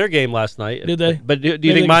 Miami won their game last night. Did they? But do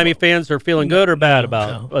you think Miami fans are feeling good or bad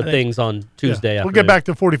about things on Tuesday afternoon? We'll get back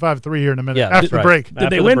to 45-3 here in a minute after the break. Did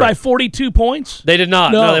they win by 42 points? They did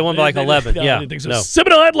not. No, they won by like 11. I didn't think so. No.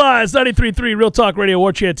 Seminole Headlines, 93.3 Real Talk Radio,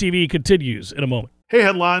 War Chant TV continues in a moment. Hey,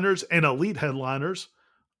 headliners and elite headliners.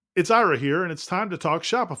 It's Ira here, and it's time to talk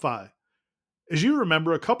Shopify. As you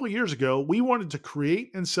remember, a couple years ago, we wanted to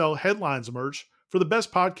create and sell headlines merch for the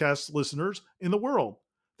best podcast listeners in the world.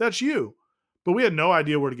 That's you. But we had no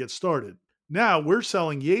idea where to get started. Now we're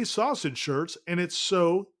selling Yay Sausage shirts, and it's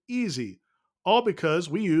so easy. All because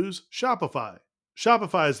we use Shopify.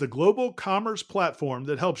 Shopify is the global commerce platform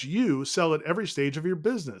that helps you sell at every stage of your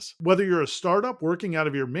business. Whether you're a startup working out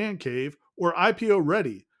of your man cave or IPO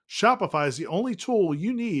ready, Shopify is the only tool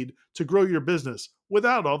you need to grow your business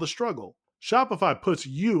without all the struggle. Shopify puts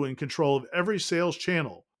you in control of every sales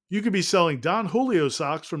channel. You could be selling Don Julio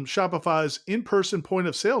socks from Shopify's in-person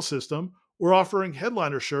point-of-sale system or offering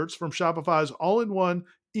headliner shirts from Shopify's all-in-one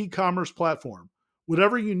e-commerce platform.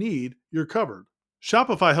 Whatever you need, you're covered.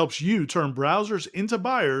 Shopify helps you turn browsers into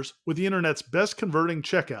buyers with the internet's best converting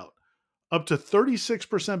checkout, up to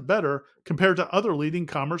 36% better compared to other leading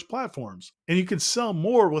commerce platforms. And you can sell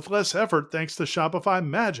more with less effort thanks to Shopify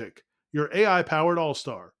Magic, your AI-powered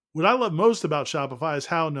all-star. What I love most about Shopify is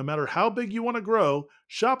how no matter how big you want to grow,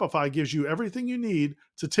 Shopify gives you everything you need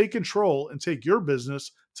to take control and take your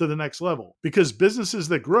business to the next level. Because businesses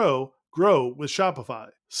that grow with Shopify.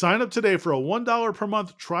 Sign up today for a $1 per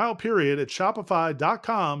month trial period at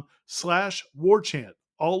shopify.com/warchant,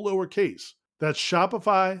 all lowercase. That's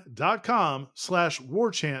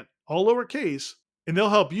shopify.com/warchant, all lowercase, and they'll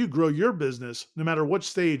help you grow your business no matter what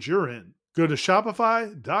stage you're in. Go to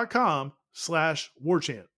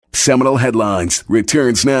shopify.com/warchant. Seminole Headlines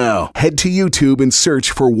returns now. Head to YouTube and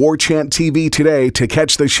search for War Chant TV today to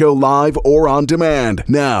catch the show live or on demand.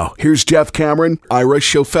 Now, here's Jeff Cameron, Ira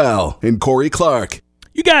Schofel, and Corey Clark.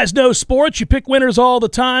 You guys know sports. You pick winners all the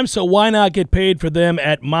time, so why not get paid for them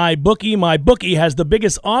at MyBookie? MyBookie has the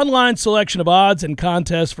biggest online selection of odds and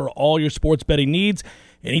contests for all your sports betting needs.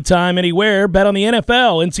 Anytime, anywhere, bet on the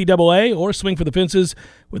NFL, NCAA, or swing for the fences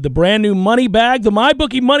with the brand new Money Bag. The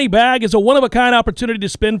MyBookie Money Bag is a one-of-a-kind opportunity to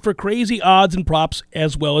spin for crazy odds and props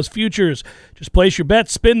as well as futures. Just place your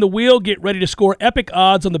bets, spin the wheel, get ready to score epic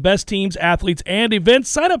odds on the best teams, athletes, and events.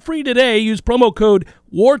 Sign up free today. Use promo code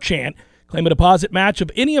WARCHANT. Claim a deposit match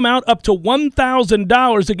of any amount up to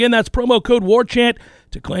 $1,000. Again, that's promo code WARCHANT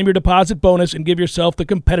to claim your deposit bonus and give yourself the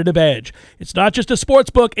competitive edge. It's not just a sports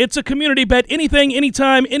book, it's a community bet. Anything,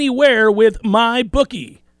 anytime, anywhere with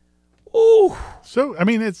MyBookie. Ooh. So, I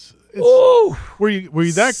mean, it's Ooh. Were you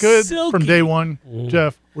that good Silky. from day one,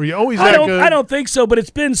 Jeff? Were you always that good? I don't think so, but it's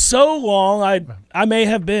been so long. I may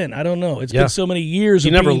have been. I don't know. It's been so many years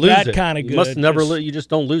of being that kind of good. You must never you just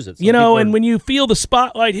don't lose it. And when you feel the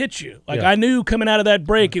spotlight hit you, I knew coming out of that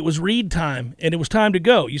break, it was read time, and it was time to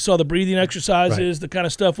go. You saw the breathing exercises, the kind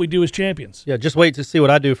of stuff we do as champions. Yeah, just wait to see what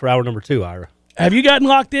I do for hour number 2, Ira. Have you gotten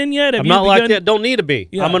locked in yet? I'm not locked in. Don't need to be.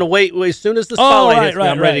 Yeah. I'm going to wait as soon as the spotlight hits me.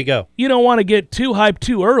 I'm ready to go. You don't want to get too hyped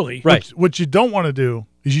too early. Right. What you don't want to do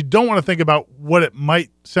is you don't want to think about what it might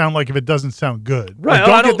sound like if it doesn't sound good. Right.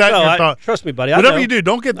 Don't get that in your thought. Trust me, buddy. Whatever you do,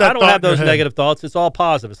 don't get that thought. I don't have those negative thoughts. It's all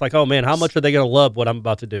positive. It's like, oh, man, how much are they going to love what I'm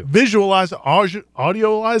about to do? Visualize it. Audiolize it.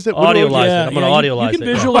 Audiolize it. I'm going to audiolize it. You can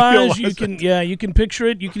visualize. You can picture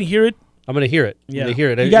it. You can hear it. I'm going to hear it. I'm going to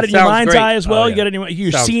hear it. You got it in your mind's eye as well. Oh, you got it in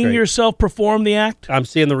you're seeing yourself perform the act. I'm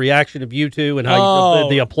seeing the reaction of you two and how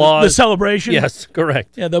the applause, the celebration. Yes,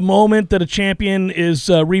 correct. Yeah, the moment that a champion is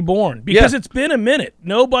reborn, because it's been a minute.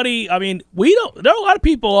 Nobody. I mean, we don't. There are a lot of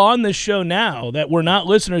people on this show now that were not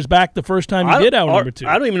listeners back the first time you did hour number 2.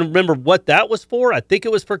 I don't even remember what that was for. I think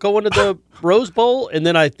it was for going to the Rose Bowl, and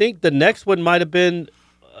then I think the next one might have been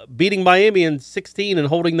beating Miami in 16 and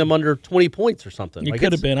holding them under 20 points or something. It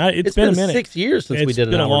could have been. It's been a minute. 6 years since we did it. It's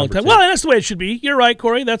been a long time. Well, that's the way it should be. You're right,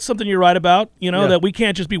 Corey. That's something you're right about. That we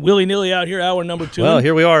can't just be willy-nilly out here hour number 2. Well,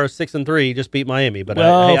 here we are, 6-3, just beat Miami. But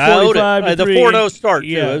I owed it. The 4-0 start, too.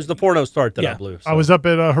 It was the 4-0 start that I blew. So. I was up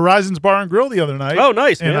at Horizons Bar and Grill the other night. Oh,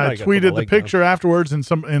 nice, and man. I tweeted the picture afterwards. And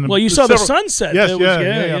you saw the sunset. Yes,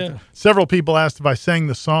 yeah. Several people asked if I sang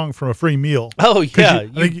the song from a free meal. Oh, yeah.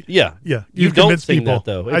 You don't sing people. That,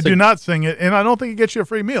 though. I do not sing it, and I don't think it gets you a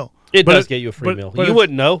free meal. It does get you a free meal. You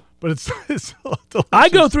wouldn't know. But it's delicious. I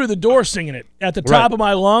go through the door singing it at the top of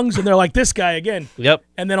my lungs, and they're like, this guy again. Yep.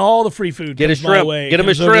 And then all the free food comes my way. Get him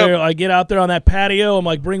a shrimp. I get out there on that patio. I'm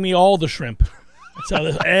like, bring me all the shrimp. That's how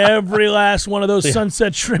every last one of those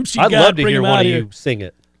sunset shrimps you got. I'd love to hear one of you sing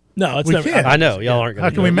it. No, it's We never. can't. I know y'all aren't going How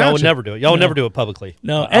to. can we Y'all match would it? never do it. Y'all would never do it publicly.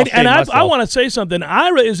 No, I'll shame I myself. want to say something.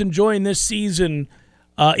 Ira is enjoying this season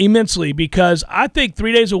immensely because I think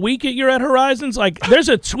 3 days a week you're at Horizons. Like, there's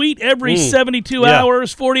a tweet every 72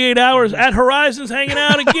 hours, 48 hours at Horizons hanging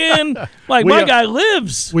out again. Like, my guy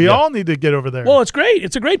lives. We all need to get over there. Well, it's great.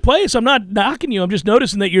 It's a great place. I'm not knocking you. I'm just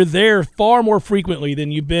noticing that you're there far more frequently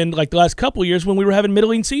than you've been like the last couple of years when we were having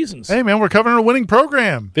middling seasons. Hey, man, we're covering a winning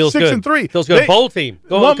program. Feels 6 good. and 3. Feels good. Bowl team.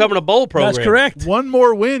 Go on covering a bowl program. That's correct. One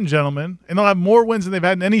more win, gentlemen, and they'll have more wins than they've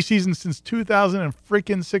had in any season since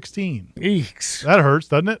 2016. Eeks. That hurts,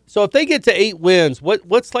 doesn't it? So if they get to 8 wins,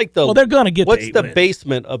 what's like the? Well, they're going to get to What's 8 the wins.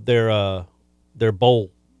 basement of their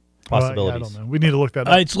bowl possibilities? I don't know. We need to look that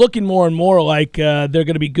up. It's looking more and more like they're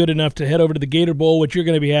going to be good enough to head over to the Gator Bowl, which you're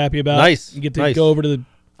going to be happy about. Nice. You get to Nice. go over to the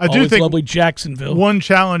I do always think lovely Jacksonville. One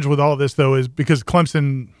challenge with all this, though, is because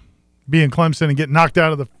Clemson being Clemson and getting knocked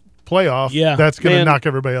out of the playoff, that's going to Man, knock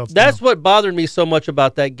everybody else That's down. what bothered me so much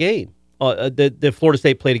about that game that Florida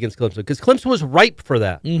State played against Clemson, because Clemson was ripe for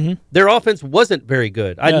that. Mm-hmm. Their offense wasn't very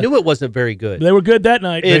good. I knew it wasn't very good. They were good that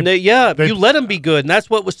night. And you let them be good, and that's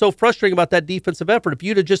what was so frustrating about that defensive effort. If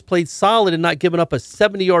you'd have just played solid and not given up a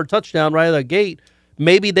 70-yard touchdown right out of the gate,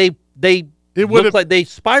 maybe they look like they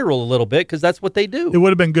spiral a little bit, because that's what they do. It would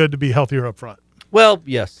have been good to be healthier up front. Well,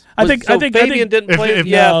 yes. I think Fabian didn't play. no,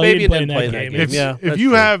 he Fabian didn't didn't play play in in that that game. game. If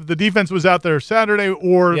you have the defense was out there Saturday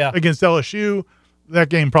or Yeah. against LSU, that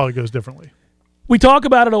game probably goes differently. We talk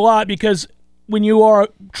about it a lot because when you are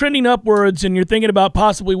trending upwards and you're thinking about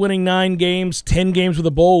possibly winning 9 games, 10 games with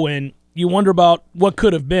a bowl win, you wonder about what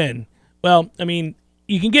could have been. Well, I mean,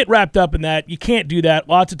 you can get wrapped up in that. You can't do that.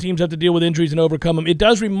 Lots of teams have to deal with injuries and overcome them. It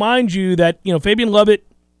does remind you that, Fabian Lovett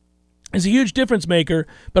is a huge difference maker,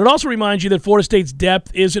 but it also reminds you that Florida State's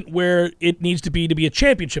depth isn't where it needs to be a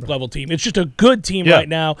championship level team. It's just a good team right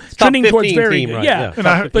now, trending towards very good. Right? Yeah. And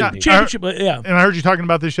I championship, And I heard you talking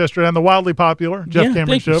about this yesterday on the wildly popular Jeff Cameron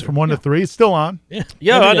thank you, show sir. from 1 to 3. It's still on.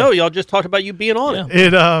 Yeah, I know. Y'all just talked about you being on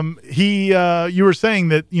it. You were saying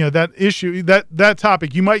that that issue, that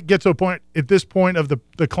topic, you might get to a point at this point of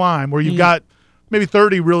the climb where you've got maybe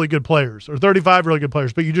 30 really good players or 35 really good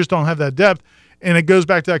players, but you just don't have that depth. And it goes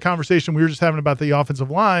back to that conversation we were just having about the offensive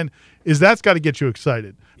line, is that's got to get you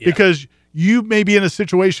excited because you may be in a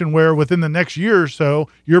situation where within the next year or so,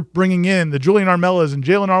 you're bringing in the Julian Armellas and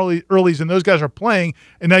Jalen Earlys, and those guys are playing,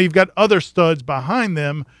 and now you've got other studs behind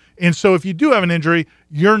them. And so if you do have an injury,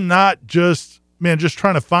 you're not just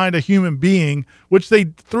trying to find a human being, which they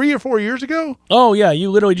 3 or 4 years ago. Oh, yeah. You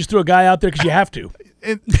literally just threw a guy out there because you have to.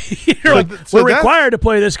 You're like, so we're required to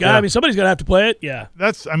play this guy. Yeah. I mean, somebody's going to have to play it. Yeah.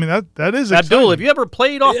 That is Abdul, exciting. have you ever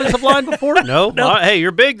played offensive line before? No. Hey,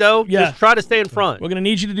 you're big though. Yeah. Just try to stay in front. We're going to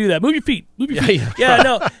need you to do that. Move your feet.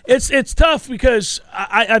 No, it's tough because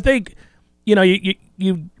I think,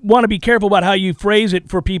 you want to be careful about how you phrase it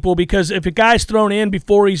for people, because if a guy's thrown in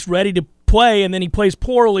before he's ready to play and then he plays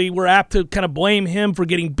poorly, we're apt to kind of blame him for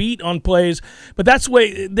getting beat on plays. But that's the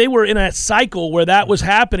way they were in a cycle where that was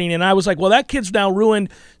happening, and I was like, well, that kid's now ruined,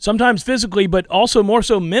 sometimes physically, but also more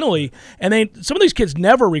so mentally. And some of these kids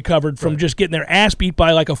never recovered from just getting their ass beat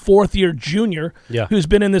by like a 4th-year junior who's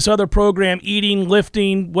been in this other program, eating,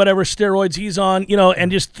 lifting, whatever steroids he's on,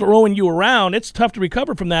 and just throwing you around. It's tough to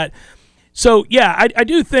recover from that. So, yeah, I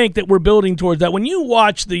do think that we're building towards that. When you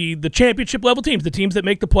watch the championship level teams, the teams that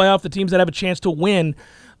make the playoff, the teams that have a chance to win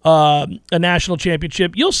a national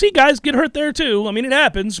championship, you'll see guys get hurt there too. I mean, it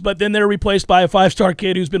happens, but then they're replaced by a 5-star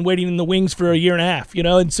kid who's been waiting in the wings for a year and a half,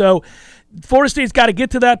 And so Florida State's got to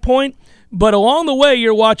get to that point. But along the way,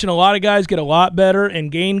 you're watching a lot of guys get a lot better and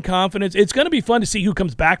gain confidence. It's going to be fun to see who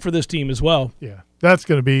comes back for this team as well. Yeah, that's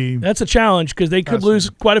going to be... That's a challenge because they could lose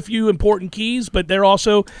quite a few important keys, but they're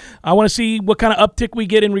also... I want to see what kind of uptick we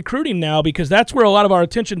get in recruiting now, because that's where a lot of our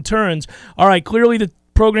attention turns. All right, clearly the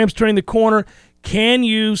program's turning the corner. Can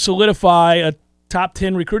you solidify a top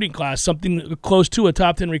 10 recruiting class, something close to a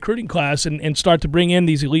top 10 recruiting class, and start to bring in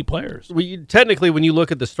these elite players? Technically, when you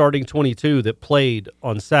look at the starting 22 that played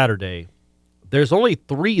on Saturday, there's only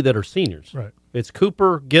 3 that are seniors. Right. It's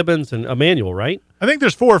Cooper, Gibbons, and Emmanuel, right? I think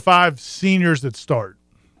there's 4 or 5 seniors that start.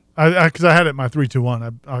 Because I had it in my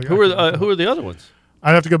 3-2-1. Who are the other ones?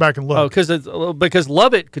 I'd have to go back and look. Oh, because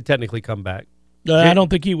Lovett could technically come back. I don't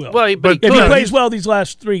think he will. Well, but if he plays well these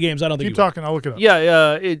last 3 games, I don't think Keep he will. talking. I'll look it up.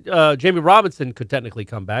 Yeah, Jamie Robinson could technically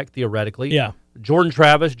come back, theoretically. Yeah. Jordan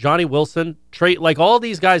Travis, Johnny Wilson, Trey, like all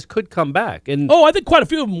these guys could come back. And I think quite a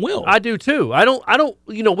few of them will. I do too. I don't.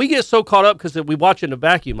 We get so caught up because we watch it in a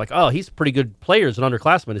vacuum. Like, oh, he's a pretty good player as an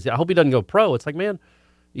underclassman. I hope he doesn't go pro. It's like, man,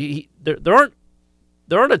 there aren't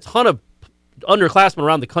a ton of underclassmen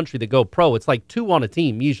around the country that go pro. It's like 2 on a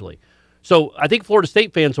team usually. So I think Florida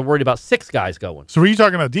State fans are worried about 6 guys going. So were you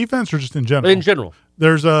talking about defense or just in general? In general.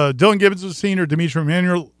 There's Dylan Gibbons is a senior, Dimitri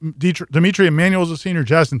Emmanuel is a senior,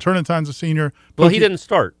 Justin Turnentine's a senior. Well, he didn't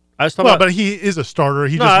start. I was talking about, but he is a starter.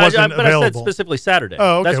 He just wasn't available. I said specifically Saturday.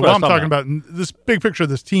 Oh, okay. That's what Well, I'm talking about this big picture of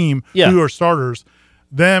this team who are starters.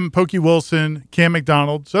 Them, Pokey Wilson, Cam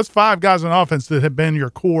McDonald. So that's 5 guys on offense that have been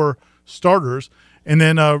your core starters. And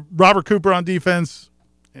then Robert Cooper on defense,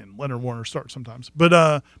 and Leonard Warner starts sometimes.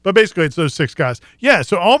 But basically it's those 6 guys. Yeah,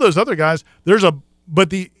 so all those other guys, there's a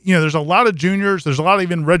lot of juniors, there's a lot of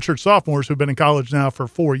even redshirt sophomores who've been in college now for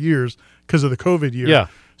 4 years because of the COVID year. Yeah.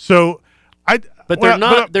 So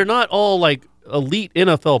they're not all like elite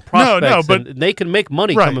NFL prospects, but and they can make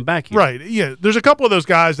money coming back here. Right. Yeah. There's a couple of those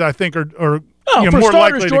guys that I think are for more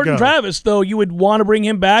starters, likely Jordan to go. Travis, though, you would want to bring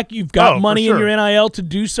him back. You've got money in your NIL to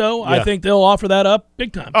do so. I think they'll offer that up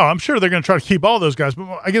big time. Oh, I'm sure they're going to try to keep all those guys.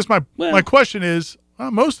 But I guess my question is,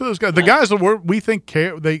 most of those guys, the guys that we think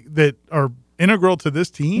that are integral to this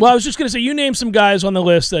team. Well, I was just going to say, you named some guys on the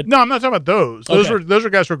list that. No, I'm not talking about those. Those are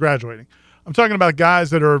guys who are graduating. I'm talking about guys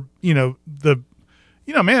that are,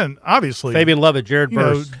 obviously. Fabian Lovett, Jared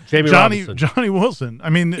Verse, Jamie Robinson. Johnny Wilson. I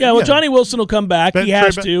mean, Johnny Wilson will come back. He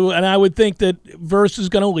has to, and I would think that Verse is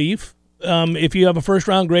going to leave. If you have a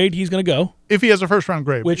first-round grade, he's going to go. If he has a first-round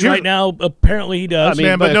grade. Which right now, apparently he does. I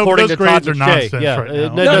mean, but those grades are nonsense right now.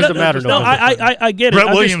 It doesn't matter. No, I get it.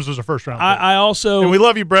 Brett Williams was a firfirst-round grade. I also. And we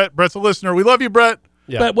love you, Brett. Brett's a listener. We love you, Brett.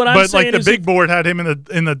 Yeah. But what I'm saying is the big board had him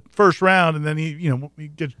in the first round, and then he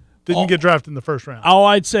didn't get drafted in the first round. All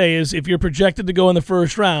I'd say is if you're projected to go in the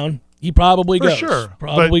first round, he probably goes. Sure.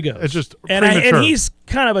 Probably goes. It's just and he's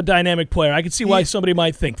kind of a dynamic player. I can see why somebody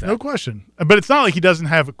might think that. No question. But it's not like he doesn't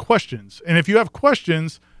have questions. And if you have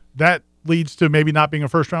questions, that leads to maybe not being a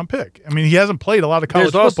first-round pick. I mean, he hasn't played a lot of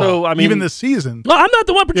college football, even this season. Well, I'm not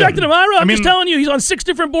the one projecting him, Ira. I'm just telling you he's on 6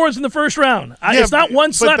 different boards in the first round. It's not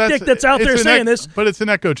one slapdick that's out there saying this. But it's an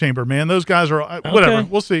echo chamber, man. Those guys are whatever. Okay.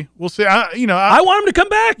 We'll see. I want him to come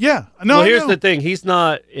back. Yeah. No. Well, here's the thing. He's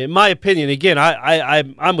not, in my opinion. Again,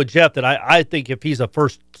 I'm with Jeff that I think if he's a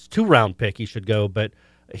first 2-round pick, he should go. But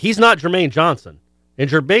he's not Jermaine Johnson. And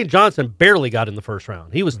Jermaine Johnson barely got in the first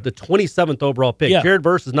round. He was the 27th overall pick. Yeah. Jared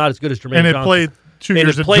Verse is not as good as Jermaine Johnson. And played 2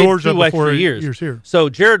 years at Georgia before years here. So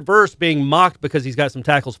Jared Verse being mocked because he's got some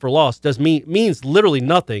tackles for loss means literally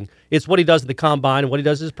nothing. It's what he does at the combine and what he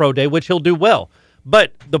does at his pro day, which he'll do well.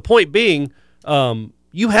 But the point being,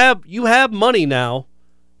 you have money now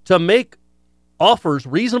to make offers,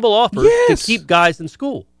 reasonable offers, to keep guys in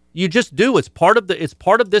school. You just do. It's part of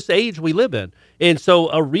this age we live in. And so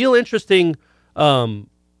a real interesting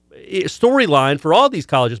storyline for all these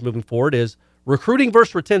colleges moving forward is recruiting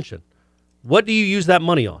versus retention. What do you use that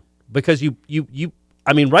money on? Because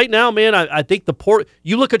I mean, right now, man, I think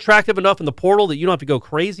you look attractive enough in the portal that you don't have to go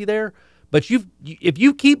crazy there. But if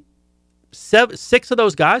you keep 6 of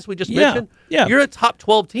those guys we just mentioned, you're a top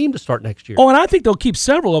 12 team to start next year. Oh, and I think they'll keep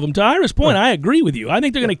several of them. To Ira's point, I agree with you. I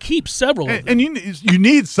think they're going to keep several of them. And you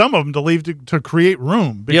need some of them to leave to create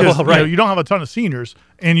room because you don't have a ton of seniors,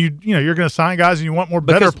 and you're going to sign guys and you want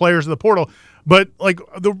better players in the portal. But like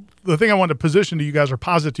the thing I wanted to position to you guys or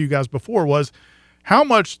posit to you guys before was how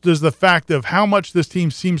much does the fact of how much this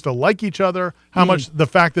team seems to like each other, how much the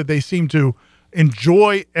fact that they seem to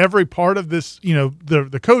enjoy every part of this,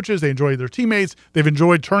 the coaches, they enjoy their teammates, they've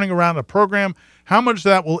enjoyed turning around a program. How much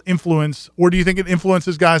that will influence, or do you think it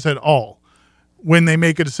influences guys at all when they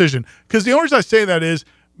make a decision? Because the only reason I say that is,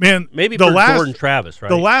 man, maybe Jordan Travis, right?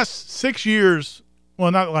 The last 6 years,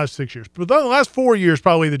 well, not the last 6 years, but the last 4 years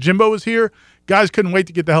probably that Jimbo was here, guys couldn't wait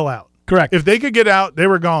to get the hell out. Correct. If they could get out, they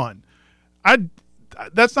were gone.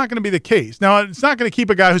 That's not going to be the case. Now, it's not going to keep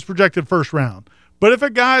a guy who's projected first round. But if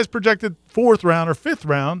a guy is projected 4th round or 5th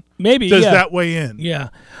round, maybe does that weigh in? Yeah,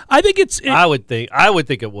 I think I would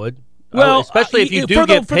think it would. Well, especially if you do get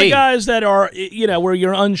paid. For the guys that are, where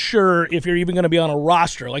you're unsure if you're even going to be on a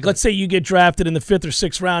roster. Like, let's say you get drafted in the 5th or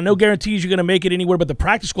 6th round. No guarantees you're going to make it anywhere but the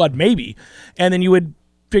practice squad, maybe. And then you would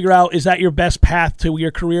figure out, is that your best path to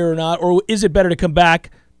your career or not? Or is it better to come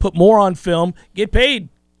back, put more on film, get paid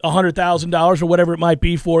 $100,000 or whatever it might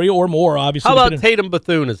be for you, or more, obviously. How about Tatum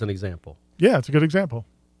Bethune as an example? Yeah, it's a good example.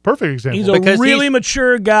 Perfect example. He's a really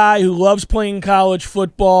mature guy who loves playing college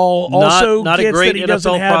football. Also not gets a great that he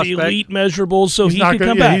doesn't NFL have prospect. elite measurables, so he could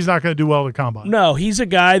come back. He's not going to do well at combine. No, he's a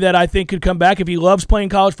guy that I think could come back if he loves playing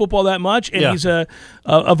college football that much, and he's a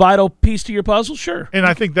vital piece to your puzzle. Sure. And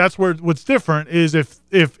I think that's where what's different is if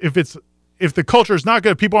the culture is not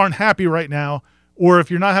good, people aren't happy right now. Or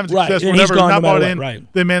if you're not having success, whatever, not bought in,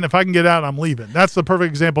 then, man, if I can get out, I'm leaving. That's the perfect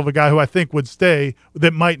example of a guy who I think would stay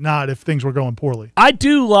that might not if things were going poorly. I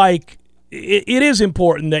do like it is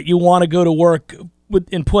important that you want to go to work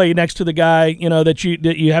and play next to the guy, that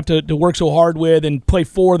you have to work so hard with, and play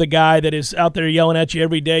for the guy that is out there yelling at you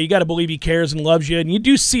every day. You got to believe he cares and loves you, and you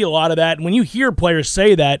do see a lot of that. And when you hear players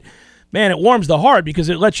say that, man, it warms the heart, because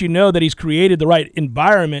it lets you know that he's created the right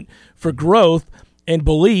environment for growth and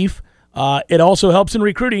belief. It also helps in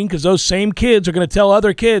recruiting, because those same kids are going to tell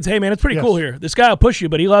other kids, hey, man, it's pretty cool here. This guy will push you,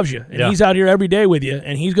 but he loves you, and he's out here every day with you,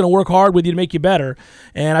 and he's going to work hard with you to make you better.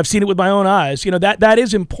 And I've seen it with my own eyes. That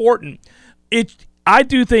is important. I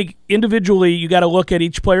do think individually you got to look at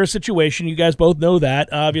each player's situation. You guys both know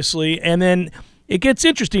that, obviously. And then it gets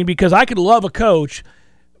interesting, because I could love a coach,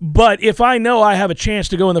 but if I know I have a chance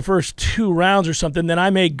to go in the first 2 rounds or something, then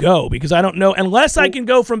I may go, because I don't know. Unless I can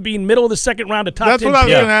go from being middle of the second round to top 10. That's what I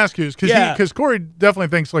was going to ask you, because Corey definitely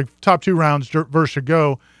thinks like top 2 rounds versus should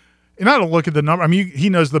go. And I don't look at the number. I mean, he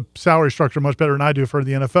knows the salary structure much better than I do for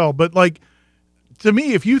the NFL. But like, to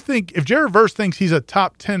me, if Jared Verse thinks he's a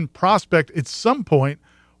top 10 prospect at some point,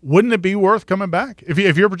 wouldn't it be worth coming back?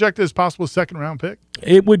 If you're projected as possible second-round pick?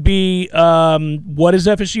 It would be, what is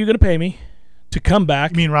FSU going to pay me to come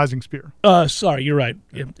back? You mean Rising Spear? Sorry, you're right.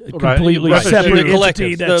 Completely right. separate Collective.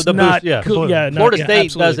 entity. That's not cool. Florida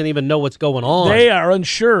State doesn't even know what's going on. They are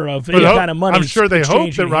unsure of any kind of money. I'm sure they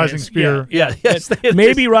hope that Rising Spear.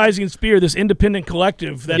 Maybe Rising Spear, this independent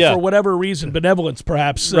collective that for whatever reason, benevolence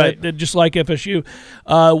perhaps, just like FSU,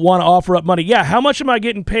 want to offer up money. Yeah, how much am I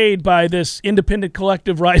getting paid by this independent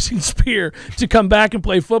collective Rising Spear to come back and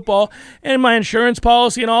play football? And my insurance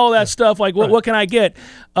policy and all that stuff. Like, what can I get?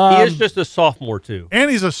 He is just a sophomore too,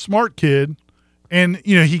 and he's a smart kid, and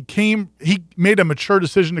he made a mature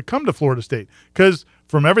decision to come to Florida State, because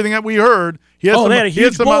from everything that we heard, he had a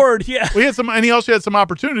huge board. And he also had some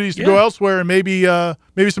opportunities to go elsewhere, and maybe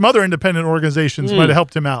some other independent organizations might have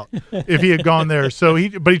helped him out if he had gone there.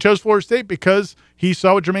 But he chose Florida State because he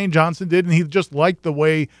saw what Jermaine Johnson did, and he just liked the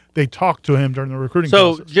way they talked to him during the recruiting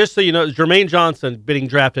process. So just so you know, Jermaine Johnson getting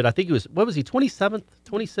drafted, I think he was, what was he, 27th,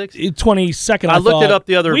 26th? 22nd, I looked it up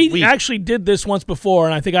the other week. We actually did this once before,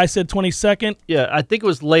 and I think I said 22nd. Yeah, I think it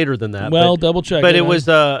was later than that. Well, double check. But it was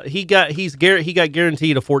he got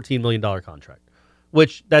guaranteed a $14 million contract,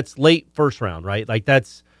 which that's late first round, right? Like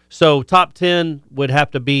so top 10 would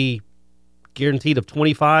have to be guaranteed of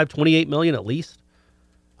 28 million at least.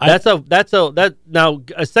 Now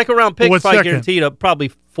a second round pick is probably guaranteed of probably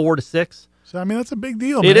 4 to 6. So I mean that's a big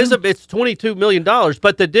deal. Man. It's $22 million,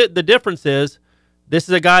 but the difference is this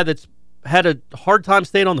is a guy that's had a hard time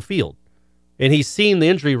staying on the field, and he's seen the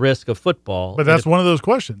injury risk of football. But that's one of those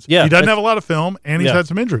questions. Yeah, he doesn't have a lot of film, and he's had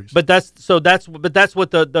some injuries. But that's what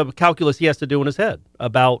the calculus he has to do in his head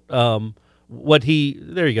about what he.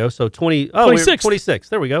 There you go. So 26.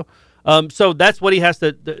 There we go. So that's what he has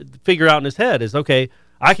to figure out in his head is, okay,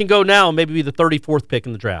 I can go now and maybe be the 34th pick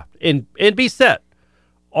in the draft and be set.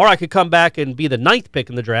 Or I could come back and be the 9th pick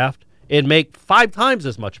in the draft and make 5 times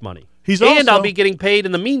as much money. I'll be getting paid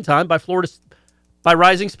in the meantime by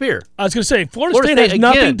Rising Spear. I was going to say, Florida State has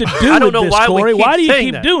nothing to do with this, Corey. Why do you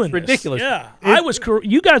keep doing this? Ridiculous. Yeah,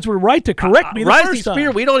 you guys were right to correct me the Rising first time.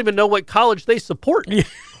 Spear, we don't even know what college they support.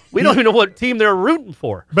 We don't even know what team they're rooting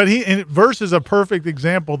for. But Verse is a perfect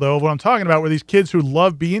example, though, of what I'm talking about, where these kids who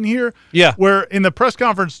love being here. Yeah. Where in the press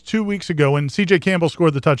conference 2 weeks ago, when C.J. Campbell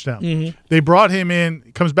scored the touchdown, they brought him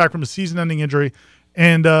in, comes back from a season-ending injury,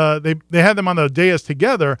 and they had them on the dais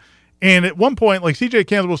together. And at one point, like C.J.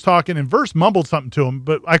 Campbell was talking, and Verse mumbled something to him,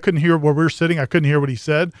 but I couldn't hear where we were sitting. I couldn't hear what he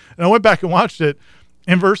said. And I went back and watched it,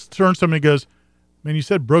 and Verse turns to him and he goes, "Man, you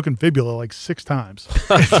said broken fibula like 6 times."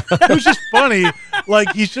 It was just funny.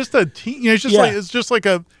 Like, he's just a team. It's just like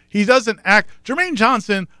he doesn't act. Jermaine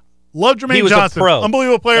Johnson, loved Jermaine Johnson. A pro.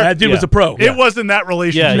 Unbelievable player. That dude was a pro. It wasn't that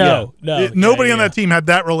relationship. No. Nobody on that team had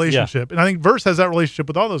that relationship. And I think Verse has that relationship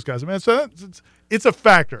with all those guys. I mean, so it's a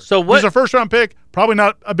factor. So he's a first-round pick, probably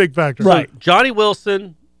not a big factor. Right. So Johnny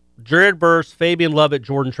Wilson, Jared Verse, Fabian Lovett,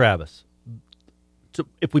 Jordan Travis. So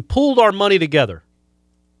if we pooled our money together,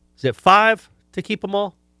 is it 5 to keep them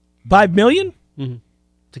all? $5 million? Mm-hmm.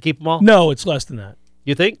 To keep them all? No, it's less than that.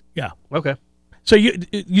 You think? Yeah. Okay. So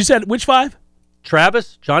you said which 5?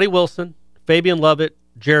 Travis, Johnny Wilson, Fabian Lovett,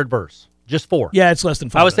 Jared Verse. Just 4. Yeah, it's less than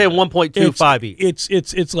 5. I was saying 1.25 each.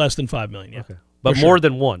 It's less than $5 million. Yeah. Okay. But more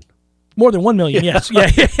than 1. More than $1 million. Yes. Yeah.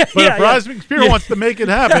 But if Rising Spear wants to make it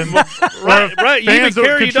happen, right. Fans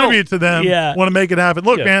that contribute to them want to make it happen.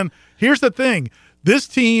 Look, man. Here's the thing: this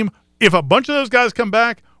team, if a bunch of those guys come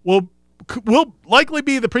back, will likely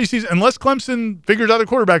be the preseason, unless Clemson figures out the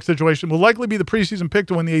quarterback situation, will likely be the preseason pick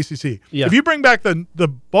to win the ACC. Yeah. If you bring back the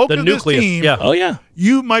bulk of nucleus, this team,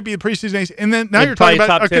 you might be the preseason ACC. And then now you're talking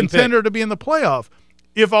about a contender to be in the playoff.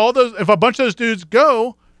 If a bunch of those dudes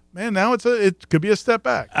go, man, now it could be a step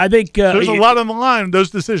back. I think there's a lot on the line in those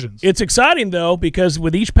decisions. It's exciting, though, because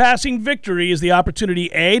with each passing victory is the opportunity,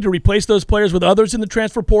 A, to replace those players with others in the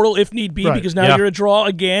transfer portal if need be, because now you're a draw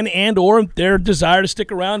again, and or their desire to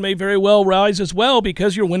stick around may very well rise as well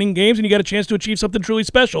because you're winning games and you got a chance to achieve something truly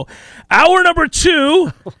special. Hour number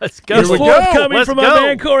 2 Let's go. is forthcoming from my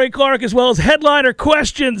man Corey Clark, as well as headliner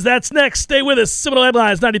questions. That's next. Stay with us. Seminole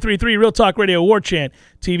Headlines 93.3 Real Talk Radio War Chant.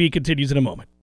 TV continues in a moment.